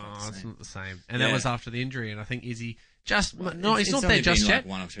 it's not the same. And that was after the injury, and I think Izzy he's not it's there only just been, yet. like,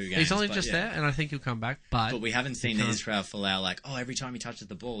 1 or 2 games, He's only but just there, and I think he'll come back. But we haven't seen Israel Folau like, every time he touches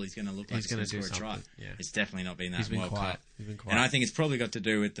the ball, he's going to look like he's going to score a try. Yeah. It's definitely not been that He's been World quiet. Cup. He's been quiet. And I think it's probably got to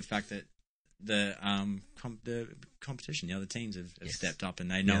do with the fact that the competition, the other teams have stepped up,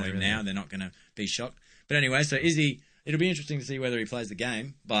 and they know him now. They're not going to be shocked. But anyway, so Izzy, it'll be interesting to see whether he plays the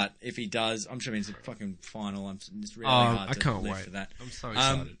game. But if he does, I'm sure it's a fucking final. It's really hard I to can't live wait for that. I'm so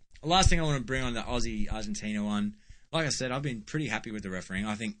excited. Last thing I want to bring on the Aussie-Argentina one. Like I said, I've been pretty happy with the refereeing.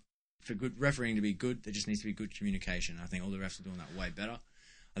 I think for good refereeing to be good, there just needs to be good communication. I think all the refs are doing that way better.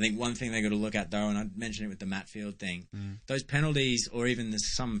 I think one thing they got to look at, though, and I mentioned it with the Matfield thing, those penalties or even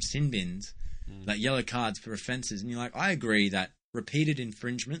some sin bins, like yellow cards for offences, and you're like, I agree that repeated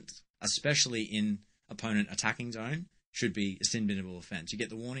infringements, especially in opponent attacking zone, should be a sin binnable offence. You get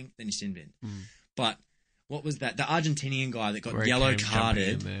the warning, then you sin bin. But what was that? The Argentinian guy that got yellow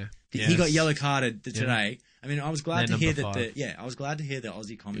carded. He got yellow carded today. I mean, I was glad to hear that. I was glad to hear the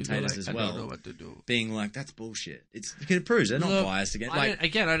Aussie commentators as well, I don't know what to do. being like, "That's bullshit." It proves they're not biased again.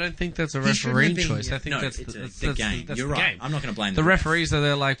 I don't think that's a referee choice. I think that's the game. That's You're the right. game. I'm not going to blame The referees are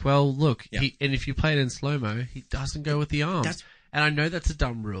there like, well, look, Yeah. and if you play it in slow mo, he doesn't go with the arms. And I know that's a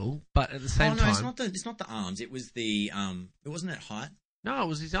dumb rule, but at the same time, it's not the arms. It was the it wasn't at height. No, it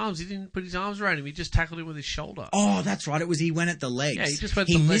was his arms. He didn't put his arms around him. He just tackled him with his shoulder. Oh, that's right. He went at the legs. Yeah, he just went.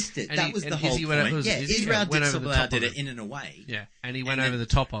 He missed it. That was the whole point. Israel did it in and away. Yeah, and he went over the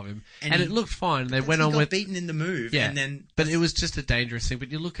top of him, and it looked fine. They went on with beaten in the move. Yeah, and then but it was just a dangerous thing.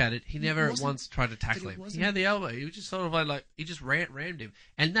 But you look at it, he never once tried to tackle him. He had the elbow. He was just sort of like he just rammed him,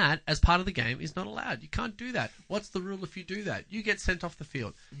 and that as part of the game is not allowed. You can't do that. What's the rule if you do that? You get sent off the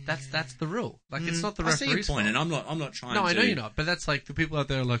field. That's the rule. Like it's not the referee's fault. I see your point, and I'm not trying. No, I know you're not. But that's like the people out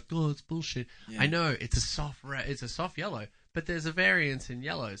there are like, oh, it's bullshit. Yeah. I know it's a soft yellow, but there's a variance in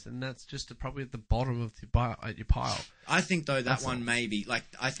yellows, and that's just probably at the bottom of your pile. I think though that one may be like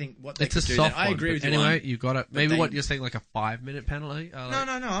I think what they it's could a do. Soft I agree with you. Anyway, you got it. Maybe what you're saying, like a 5-minute penalty. No.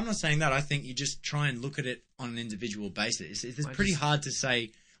 I'm not saying that. I think you just try and look at it on an individual basis. It's pretty hard to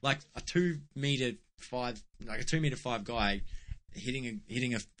say like a 2'5" guy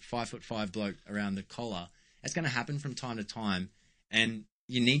hitting a 5'5" bloke around the collar. It's going to happen from time to time, and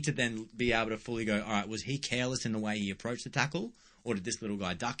you need to then be able to fully go, all right, was he careless in the way he approached the tackle? Or did this little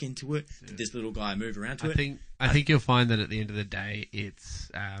guy duck into it? Did this little guy move around to it? I think you'll find that at the end of the day, it's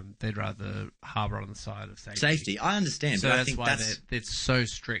they'd rather harbour on the side of safety. I understand, so but that's I think why it's so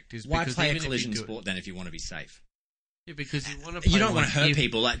strict. Why play a collision sport then if you want to be safe? Yeah, because you want to. You don't want to hurt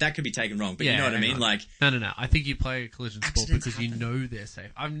people. Like that could be taken wrong, but you know what I mean. Like no. I think you play a collision sport because you know they're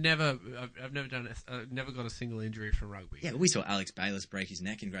safe. I've never got a single injury from rugby. Yeah, but we saw Alex Bayliss break his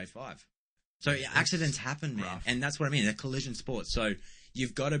neck in grade 5. So accidents happen, man, and that's what I mean. They're collision sports. So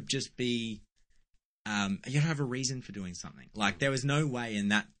you've got to just be. You got to have a reason for doing something. Like there was no way in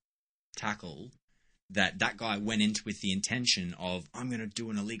that tackle that guy went into with the intention of I'm going to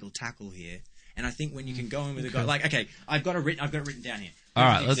do an illegal tackle here. And I think when you can go in with a guy like, okay, I've got it written down here. All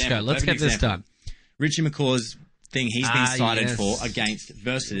right, let's go. Let's get this done. Richie McCaw's thing he's been cited for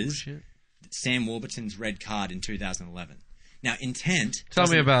versus Sam Warburton's red card in 2011. Now, intent. Tell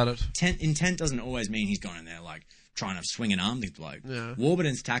me about it. Intent doesn't always mean he's gone in there like trying to swing an arm this bloke. Yeah.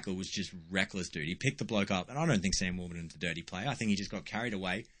 Warburton's tackle was just reckless, dude. He picked the bloke up, and I don't think Sam Warburton's a dirty player. I think he just got carried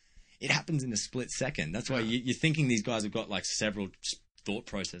away. It happens in a split second. That's why you're thinking these guys have got like several thought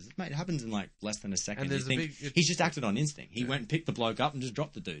processes. Mate, it happens in like less than a second. He's just acted on instinct. He went and picked the bloke up and just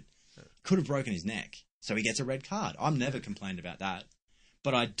dropped the dude. Could have broken his neck. So he gets a red card. I've never complained about that.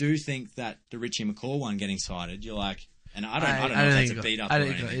 But I do think that the Richie McCaw one getting cited, you're like, and I don't know if that's a beat up or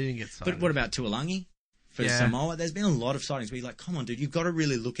anything. He didn't get cited. But what about Tuolangi for Samoa? There's been a lot of sightings where you're like, come on, dude, you've got to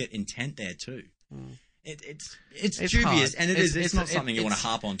really look at intent there too. It's dubious, hard. And it's not something you want to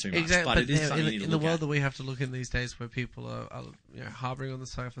harp on too much. Exactly, but it is something you need to look at. In the world that we have to look in these days, where people are harbouring on the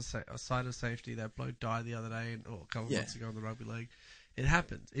side of safety. That bloke died the other day, or a couple of months ago in the rugby league. It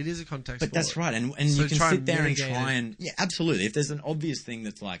happens. It is a contact sport. But that's right, and so you can sit there and try and absolutely. If there's an obvious thing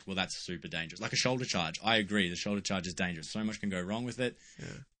that's like, well, that's super dangerous, like a shoulder charge. I agree, the shoulder charge is dangerous. So much can go wrong with it.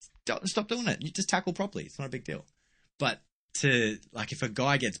 Yeah. Stop doing it. You just tackle properly. It's not a big deal. But to, like, if a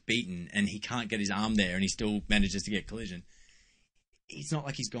guy gets beaten and he can't get his arm there and he still manages to get collision, it's not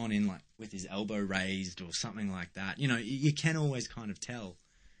like he's gone in, like, with his elbow raised or something like that. You know, you can always kind of tell.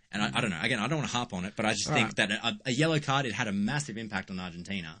 And I don't know. Again, I don't want to harp on it, but I just think that a yellow card, it had a massive impact on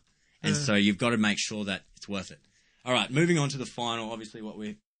Argentina. And so you've got to make sure that it's worth it. All right, moving on to the final, obviously what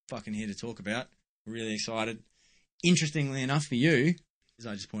we're fucking here to talk about. We're really excited. Interestingly enough for you, as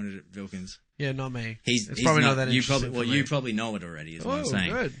I just pointed at Vilkins. Yeah, not me. He's probably not that you interesting. probably, you probably know it already, is what I'm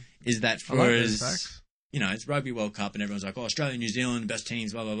saying. Good. Is that for us, you know, it's Rugby World Cup and everyone's like, oh, Australia, New Zealand, best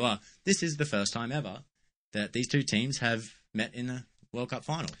teams, blah, blah, blah. This is the first time ever that these two teams have met in a World Cup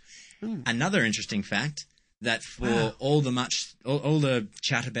final. Another interesting fact, that for all the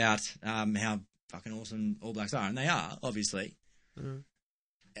chat about how fucking awesome All Blacks are, and they are, obviously,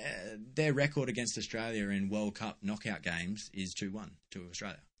 their record against Australia in World Cup knockout games is 2-1 to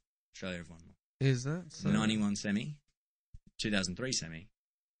Australia. Australia have won. Is that so? 91 semi, 2003 semi,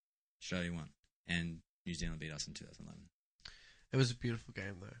 Australia won, and New Zealand beat us in 2011. It was a beautiful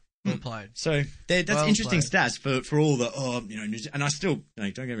game, though. Well played. So that's interesting stats for all the and I still,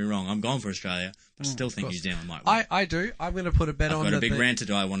 don't get me wrong, I'm going for Australia, but I still think New Zealand might win. I do. I'm going to put a bet on. I've got a big rant to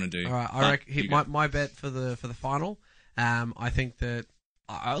do. I want to do. All right, I reckon my bet for the final. I think that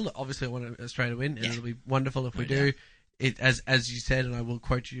obviously I want Australia to win, and it'll be wonderful if we do. It as you said, and I will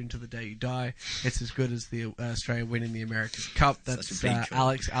quote you until the day you die. It's as good as the Australia winning the America's Cup. That's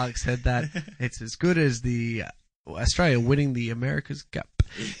Alex. Alex said that. It's as good as the Australia winning the America's Cup.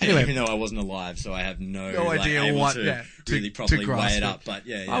 Anyway, even though I wasn't alive, so I have no idea what to really properly weigh it up. But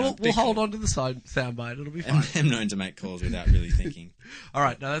we'll hold on to the soundbite. It'll be fine. I'm known to make calls without really thinking. All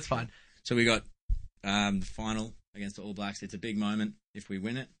right, no, that's fine. So we got the final against the All Blacks. It's a big moment if we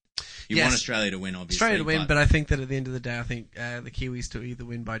win it. You want Australia to win, obviously. Australia to win, but I think that at the end of the day, I think the Kiwis to either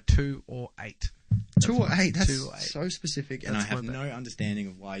win by 2 or 8. 2 or 8? That's 2 or 8. So specific, and I have no understanding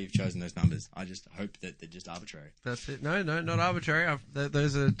of why you've chosen those numbers. I just hope that they're just arbitrary. That's it. No, not arbitrary.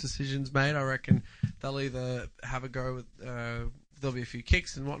 Those are decisions made. I reckon they'll either have a go with... there'll be a few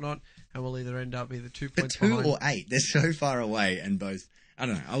kicks and whatnot, and we'll either end up either 2 points behind. 2 or 8? They're so far away, and both... I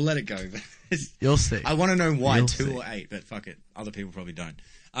don't know. I'll let it go. You'll see. I want to know why 2 or 8, but fuck it. Other people probably don't.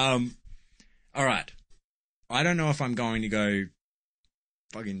 All right. I don't know if I'm going to go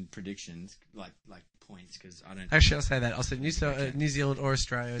fucking predictions, like points, because I don't... Actually, I'll say that. I'll say New Zealand or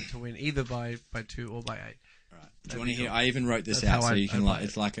Australia to win either by 2 or by 8. All right. Do you want to hear? I even wrote this out so you can...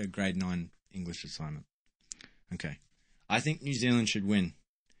 It's like a grade 9 English assignment. Okay. I think New Zealand should win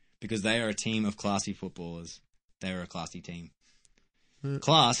because they are a team of classy footballers. They are a classy team.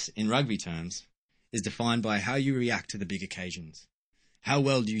 Class, in rugby terms, is defined by how you react to the big occasions. How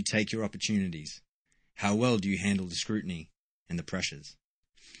well do you take your opportunities? How well do you handle the scrutiny and the pressures?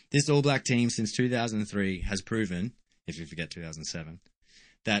 This All Black team since 2003 has proven, if you forget 2007,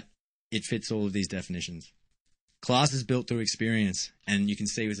 that it fits all of these definitions. Class is built through experience, and you can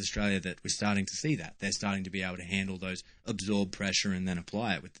see with Australia that we're starting to see that. They're starting to be able to handle those, absorb pressure, and then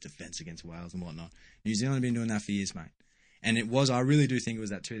apply it with the defence against Wales and whatnot. New Zealand have been doing that for years, mate. And I really do think it was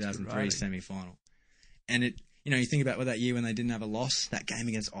that 2003 semi-final. And you think about that year when they didn't have a loss, that game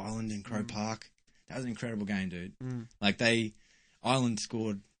against Ireland in Croke Park. That was an incredible game, dude. Ireland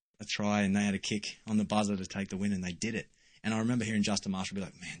scored a try and they had a kick on the buzzer to take the win, and they did it. And I remember hearing Justin Marshall be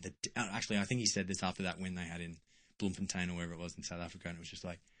like, man, actually, I think he said this after that win they had in Bloemfontein or wherever it was in South Africa, and it was just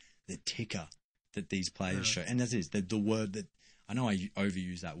like the ticker that these players show. And that is the word that, I know I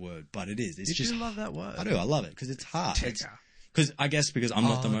overuse that word, but it is. It's just, you love that word? I do. I love it because it's hard. Ticker. Because I'm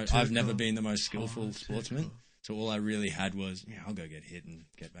not the most, I've never been the most skillful sportsman. So all I really had was, I'll go get hit and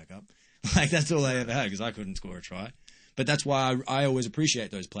get back up. That's all I ever had because I couldn't score a try. But that's why I always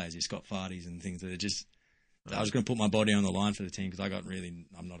appreciate those players, your Scott Fardies and things that are just, I was going to put my body on the line for the team because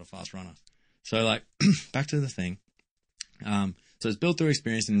I'm not a fast runner. So back to the thing. So it's built through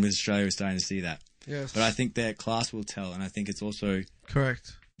experience, and with Australia we're starting to see that. Yes. But I think their class will tell, and I think it's also...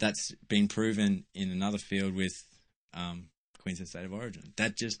 Correct. That's been proven in another field with Queensland State of Origin.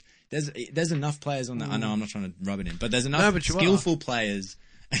 That just... There's enough players on that. I know I'm not trying to rub it in, but there's enough skillful players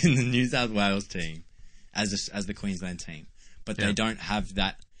in the New South Wales team as the Queensland team. But they don't have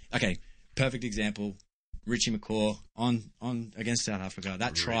that... Okay, perfect example. Richie McCaw on against South Africa.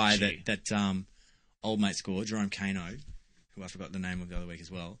 That try that old mate scored, Jerome Kano, who I forgot the name of the other week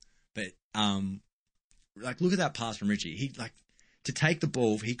as well. But look at that pass from Richie. He to take the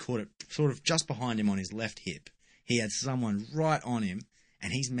ball, he caught it sort of just behind him on his left hip. He had someone right on him,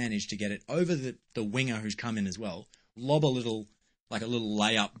 and he's managed to get it over the winger who's come in as well. Lob a little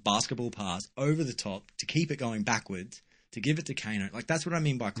layup basketball pass over the top to keep it going backwards to give it to Kano, like that's what I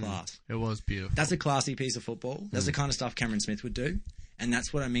mean by class. It was beautiful. That's a classy piece of football. That's the kind of stuff Cameron Smith would do. And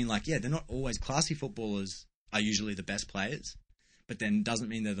that's what I mean. Like, yeah, they're not always classy footballers are usually the best players, but then doesn't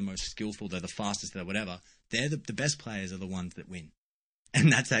mean they're the most skillful, they're the fastest, they're whatever. They're the best players are the ones that win.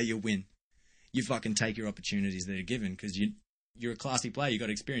 And that's how you win. You fucking take your opportunities that are given because you're a classy player. You got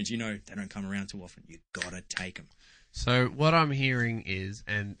experience. You know they don't come around too often. You got to take them. So what I'm hearing is,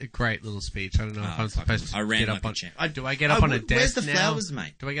 and a great little speech. I don't know if I'm supposed to ran get like up on. a champ. Do I get up on a desk Where's the now? flowers,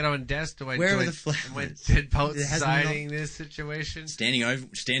 mate? Do I get up on a desk? Where are the flowers? Am I dead poet It has deciding this situation? Standing O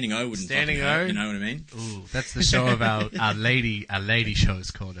wouldn't Standing fucking hurt, O? you know what I mean? Ooh, that's the show about our lady show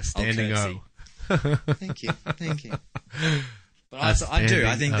is called a Standing O. Thank you. But I do.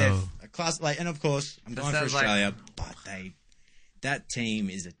 I think they're a class. Like, and of course, I'm going for Australia, but that team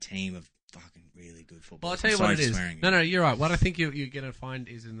is a team of fucking really good football. Well, I'll tell you what it is. No, you're right. What I think you're going to find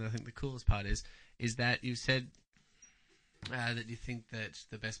is, and I think the coolest part is that you said that you think that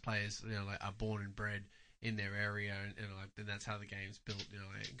the best players, like, are born and bred in their area, and that's how the game's built.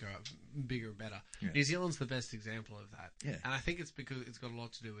 Like, go up bigger and better. Yeah. New Zealand's the best example of that. Yeah. And I think it's because it's got a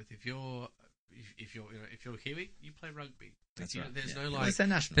lot to do with if you're Kiwi, you play rugby. That's right. There's yeah. no like. Well, it's their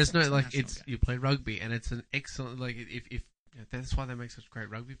national. There's no like. National It's game. you play rugby, and it's an excellent like. If that's why they make such great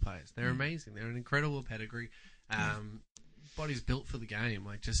rugby players. They're amazing. They're an incredible pedigree. Body's built for the game,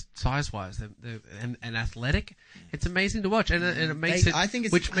 like just size wise, and athletic. It's amazing to watch, and it makes it. I think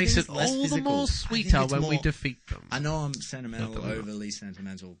it's, which I makes think it it's less all physical. the more sweeter when we defeat them. I know I'm sentimental, overly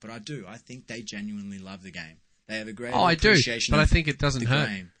sentimental, but I do. I think they genuinely love the game. They have a great appreciation. But of I think it doesn't the hurt.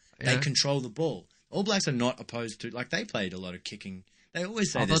 Game. Yeah. They control the ball. All Blacks are not opposed to, like, they played a lot of kicking. They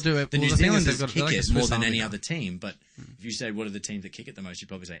always say this. They'll do it. The Well, New the thing is Zealanders they've got kick like a it Swiss more than Army any knife. other team, but if you say what are the teams that kick it the most, you'd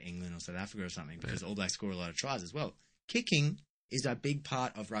probably say England or South Africa or something, because All Blacks score a lot of tries as well. Kicking is a big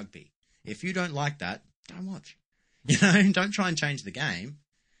part of rugby. If you don't like that, don't watch. Don't try and change the game.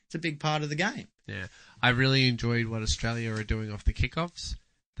 It's a big part of the game. Yeah, I really enjoyed what Australia are doing off the kickoffs.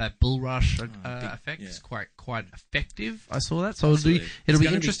 That bull rush effect is quite effective. I saw that, so it'll be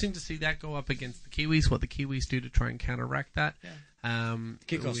interesting to see that go up against the Kiwis. What the Kiwis do to try and counteract that. Yeah.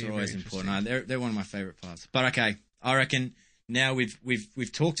 Kickoffs are always important. They're one of my favourite parts. But okay, I reckon now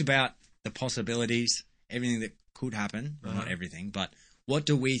we've talked about the possibilities, everything that could happen. Well, not everything, but what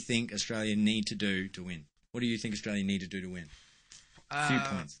do we think Australia need to do to win? What do you think Australia need to do to win? A few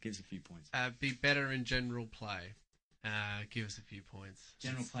points. Give us a few points. Be better in general play. Give us a few points.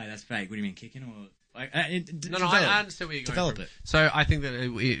 General play, that's fake. What do you mean, kicking or like? No, I understand where you're going. Develop it. So I think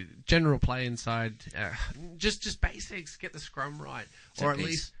that general play inside, just basics, get the scrum right, or at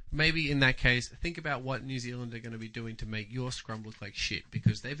least maybe in that case, think about what New Zealand are going to be doing to make your scrum look like shit,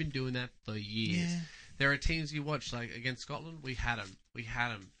 because they've been doing that for years. Yeah. There are teams you watch, like against Scotland, we had them,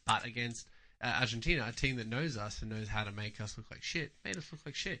 but against Argentina, a team that knows us and knows how to make us look like shit, made us look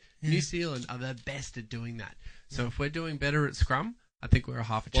like shit. Yeah. New Zealand are the best at doing that. So if we're doing better at scrum, I think we're a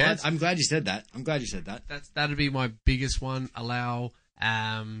half a chance. I'm glad you said that. That'd be my biggest one. Allow,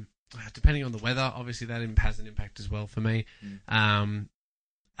 depending on the weather, obviously that has an impact as well for me. Adam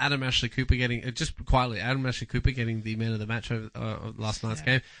Ashley Cooper getting the man of the match over last night's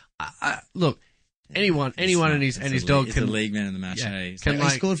game. Look. Anyone and his dog can. He's the league man of the match. Yeah, he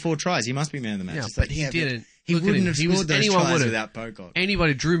scored 4 tries. He must be man of the match. Yeah, but he didn't. He wouldn't have scored those tries without Pocock.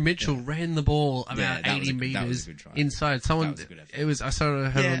 Anybody, Drew Mitchell ran the ball about 80 meters inside. Someone, it was. I sort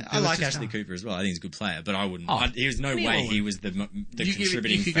of. I like Ashley Cooper as well. I think he's a good player, but I wouldn't. There was no way he was the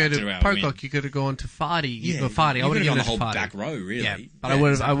contributing factor to our win. Pocock, you could have gone to Fardy. Yeah, Fardy. I would have gone given the whole Fardy. back row, really. Yeah, but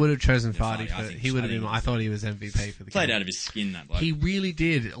I would have chosen Fardy. He would have been. I thought he was MVP for the game. Played out of his skin, that bloke. He really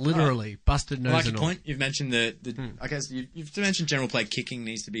did. Literally busted nose. I like your point. You've mentioned I guess you've mentioned general play. Kicking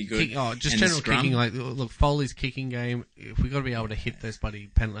needs to be good. Just general kicking. Like, look, Foley's kicking game. If we got to be able to hit those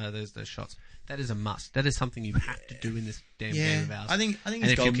those shots, that is a must. That is something you have to do in this damn game of ours. I think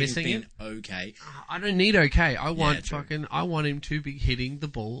his goalkeeping's been okay. I don't need okay. I want him to be hitting the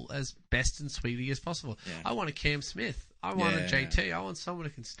ball as best and sweetie as possible. Yeah. I want a Cam Smith. I want a JT. I want someone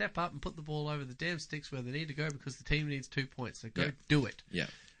who can step up and put the ball over the damn sticks where they need to go, because the team needs 2 points. So go do it. Yeah.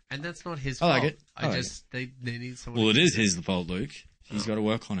 And that's not his fault. I like it. They need someone. Well, it is his fault, Luke. He's got to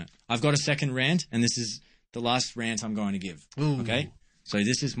work on it. I've got a second rant, and this is the last rant I'm going to give. Ooh. Okay? So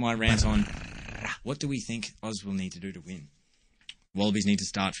this is my rant on what do we think Oz will need to do to win? Wallabies need to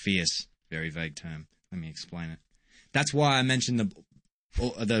start fierce. Very vague term. Let me explain it. That's why I mentioned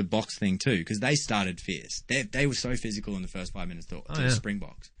the box thing too, because they started fierce. They were so physical in the first 5 minutes to the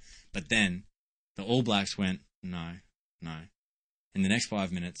Springboks. But then the All Blacks went, no. In the next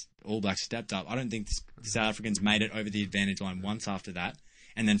 5 minutes, the All Blacks stepped up. I don't think the South Africans made it over the advantage line once after that.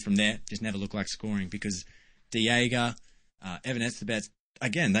 And then from there, just never looked like scoring, because De Jager, Evan Esterbets,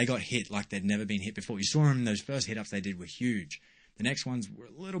 again, they got hit like they'd never been hit before. You saw them, those first hit-ups they did were huge. The next ones were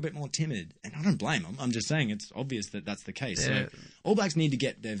a little bit more timid, and I don't blame them. I'm just saying it's obvious that that's the case. So All Blacks need to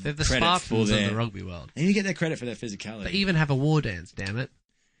get their They're the credit Spartans for their of the rugby world. They need to get their credit for their physicality. They even have a war dance, damn it.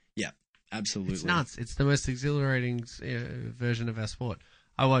 Yeah, absolutely. It's nuts. It's the most exhilarating version of our sport.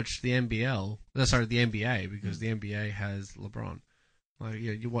 I watch the NBA because the NBA has LeBron. Like,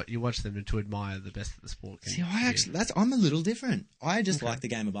 you watch them to admire the best that the sport can. See, I'm a little different. I just like the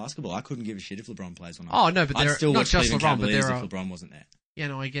game of basketball. I couldn't give a shit if LeBron plays or not. Oh no, but I'd they're still not watch just Cleveland LeBron, but Cavaliers there are. if LeBron wasn't there. Yeah,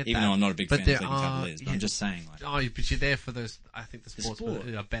 no, I get Even that. though I'm not a big fan of there Cleveland are, Cavaliers, but I'm just saying. Like, but you're there for those. I think the sports sport.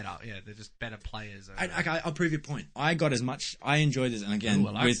 are better. Yeah, they're just better players. I'll prove your point. I got as much. I enjoyed this, and again,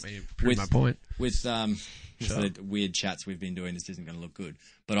 with my point. With the weird chats we've been doing, this isn't going to look good.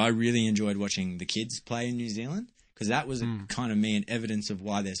 But I really enjoyed watching the kids play in New Zealand because that was kind of me and evidence of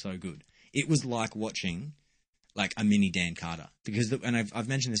why they're so good. It was like watching like a mini Dan Carter because, and I've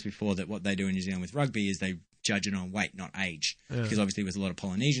mentioned this before, that what they do in New Zealand with rugby is they judge it on weight, not age. Yeah. Because obviously with a lot of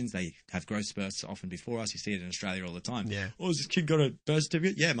Polynesians, they have growth spurts often before us. You see it in Australia all the time. Yeah. Oh, has this kid got a birth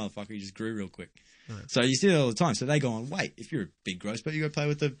certificate? Yeah, motherfucker, he just grew real quick. Right. So you see it all the time. So they go on weight. If you're a big growth spurt, you go play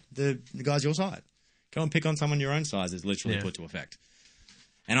with the guys your size. Go and pick on someone your own size is literally put to effect.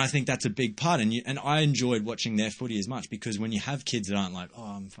 And I think that's a big part. And I enjoyed watching their footy as much because when you have kids that aren't like, oh,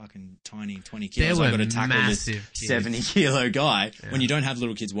 I'm fucking tiny, 20 kilos, I've got to tackle this 70-kilo guy. Yeah. When you don't have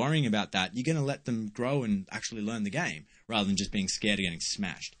little kids worrying about that, you're going to let them grow and actually learn the game rather than just being scared of getting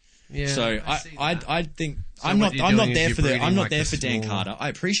smashed. Yeah, so I think so I'm not there for Dan Carter. I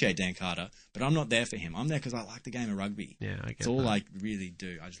appreciate Dan Carter, but I'm not there for him. I'm there because I like the game of rugby. Yeah, I get it's all that. I really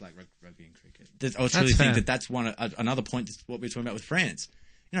do. I just like rugby and cricket. I truly think that that's another point. That's what we're talking about with France.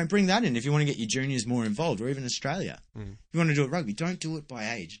 You know, bring that in if you want to get your juniors more involved, or even Australia. If you want to do it rugby, don't do it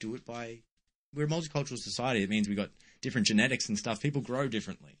by age. Do it by. We're a multicultural society. It means we've got different genetics and stuff. People grow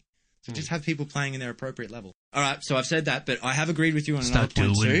differently. So just have people playing in their appropriate level. All right, so I've said that, but I have agreed with you on another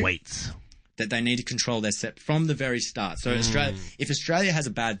point too. Weights. That they need to control their set from the very start. So if Australia has a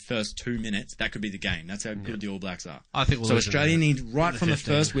bad first 2 minutes, that could be the game. That's how good the All Blacks are. I think so. Australia need right from the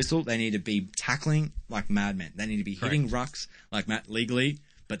first whistle. They need to be tackling like madmen. They need to be hitting rucks like legally,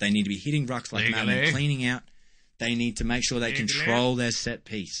 but they need to be hitting rucks like madmen, cleaning out. They need to make sure they control their set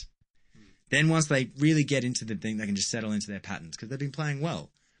piece. Then once they really get into the thing, they can just settle into their patterns because they've been playing well.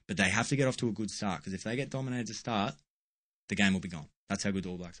 But they have to get off to a good start because if they get dominated to start, the game will be gone. That's how good the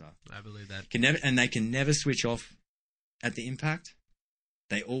All Blacks are. I believe that. They can never switch off at the impact.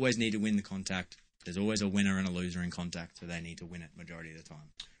 They always need to win the contact. There's always a winner and a loser in contact, so they need to win it majority of the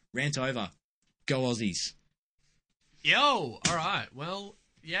time. Rant over. Go Aussies. Yo, all right. Well,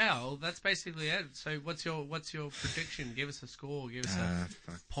 that's basically it. So what's your prediction? Give us a score. Give us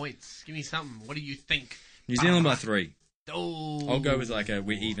points. Give me something. What do you think? New Zealand by 3. Oh. I'll go with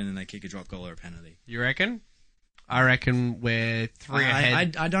we're even and they kick a drop goal or a penalty. You reckon? I reckon we're 3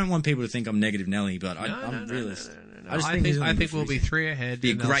 ahead. I don't want people to think I'm negative Nelly, but I'm realist. No. I think we'll be 3 ahead.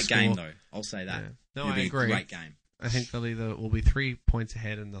 Be a great game though. I'll say that. Yeah. No, It'll I be agree. A great game. I think we'll be 3 points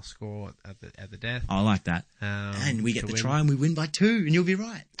ahead and they'll score at the death. I like that. And we get the try and we win by 2 and you'll be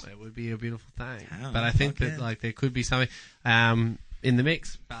right. It would be a beautiful thing. But I think that there could be something in the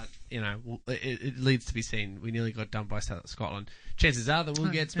mix, but it leads to be seen. We nearly got done by Scotland. Chances are that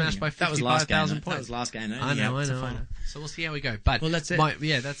we'll get smashed by 55,000 points. That was last game. I know. So we'll see how we go. But that's it.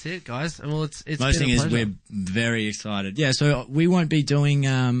 That's it, guys. And it's most thing is we're very excited. Yeah, so we won't be doing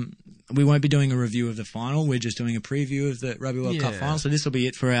a review of the final. We're just doing a preview of the Rugby World Cup final. So this will be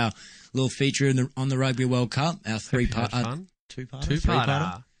it for our little feature on the Rugby World Cup. Our 3-part,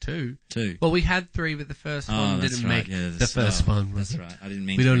 2-parter. Two. Well, we had 3, but the first one didn't make the first one. That's right. I didn't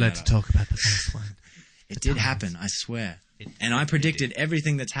mean. We don't like to talk about the first one. It did happen, I swear. And I predicted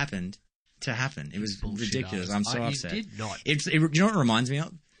everything that's happened to happen. It was ridiculous. I'm so upset. You did not. You know what it reminds me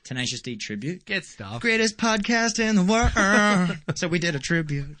of? Tenacious D tribute. Get stuff. Greatest podcast in the world. So we did a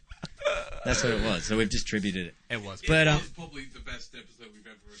tribute. That's what it was. So we've distributed it. It was. But it was probably the best episode we've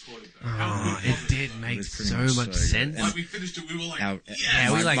ever recorded. It did make so much sense. Like we finished it, we were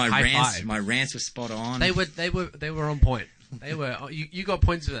like, my rants were spot on. They were on point. They were. You got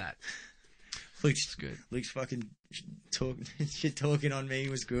points for that. Luke's good. Luke's fucking talking on me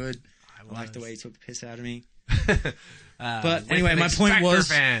was good. I liked the way he took the piss out of me. But anyway, my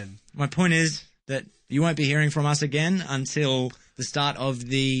point is that you won't be hearing from us again until the start of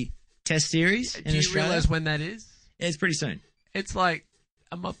the Test series in Australia. Do you realise when that is? Yeah, it's pretty soon. It's like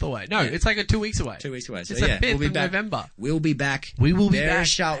a month away. No, it's like 2 weeks away. 2 weeks away. So it's the 5th of November. We'll be back. We will be very back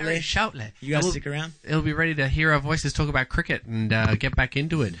shortly. You guys stick around. It'll be ready to hear our voices talk about cricket and get back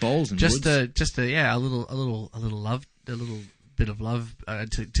into it. Balls and just a little little bit of love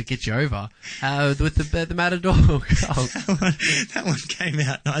to get you over with the Matador. That one came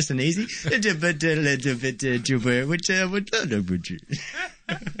out nice and easy.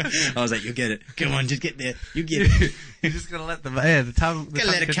 I was like, you'll get it. Come on, just get there. You get it. You're just gonna let the tongue. Gotta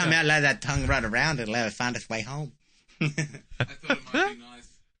let it come out, let that tongue run around and let it find its way home. I thought it might be nice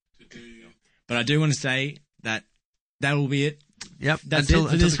to do. But I do want to say that will be it. Yep. That's it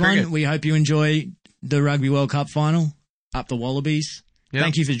for this one. We hope you enjoy the Rugby World Cup final. Up the Wallabies. Yep.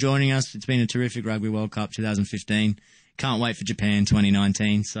 Thank you for joining us. It's been a terrific Rugby World Cup 2015. Can't wait for Japan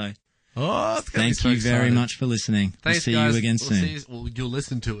 2019. So, thank you very much for listening. Thanks, we'll see guys. you again soon. You'll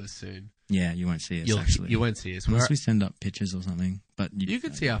listen to us soon. Yeah, you won't see us actually. You won't see us. Unless we send up pictures or something. But you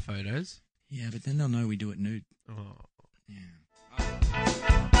can see our photos. Yeah, but then they'll know we do it nude. Oh.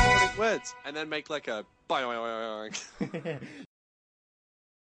 Recording words and then make like a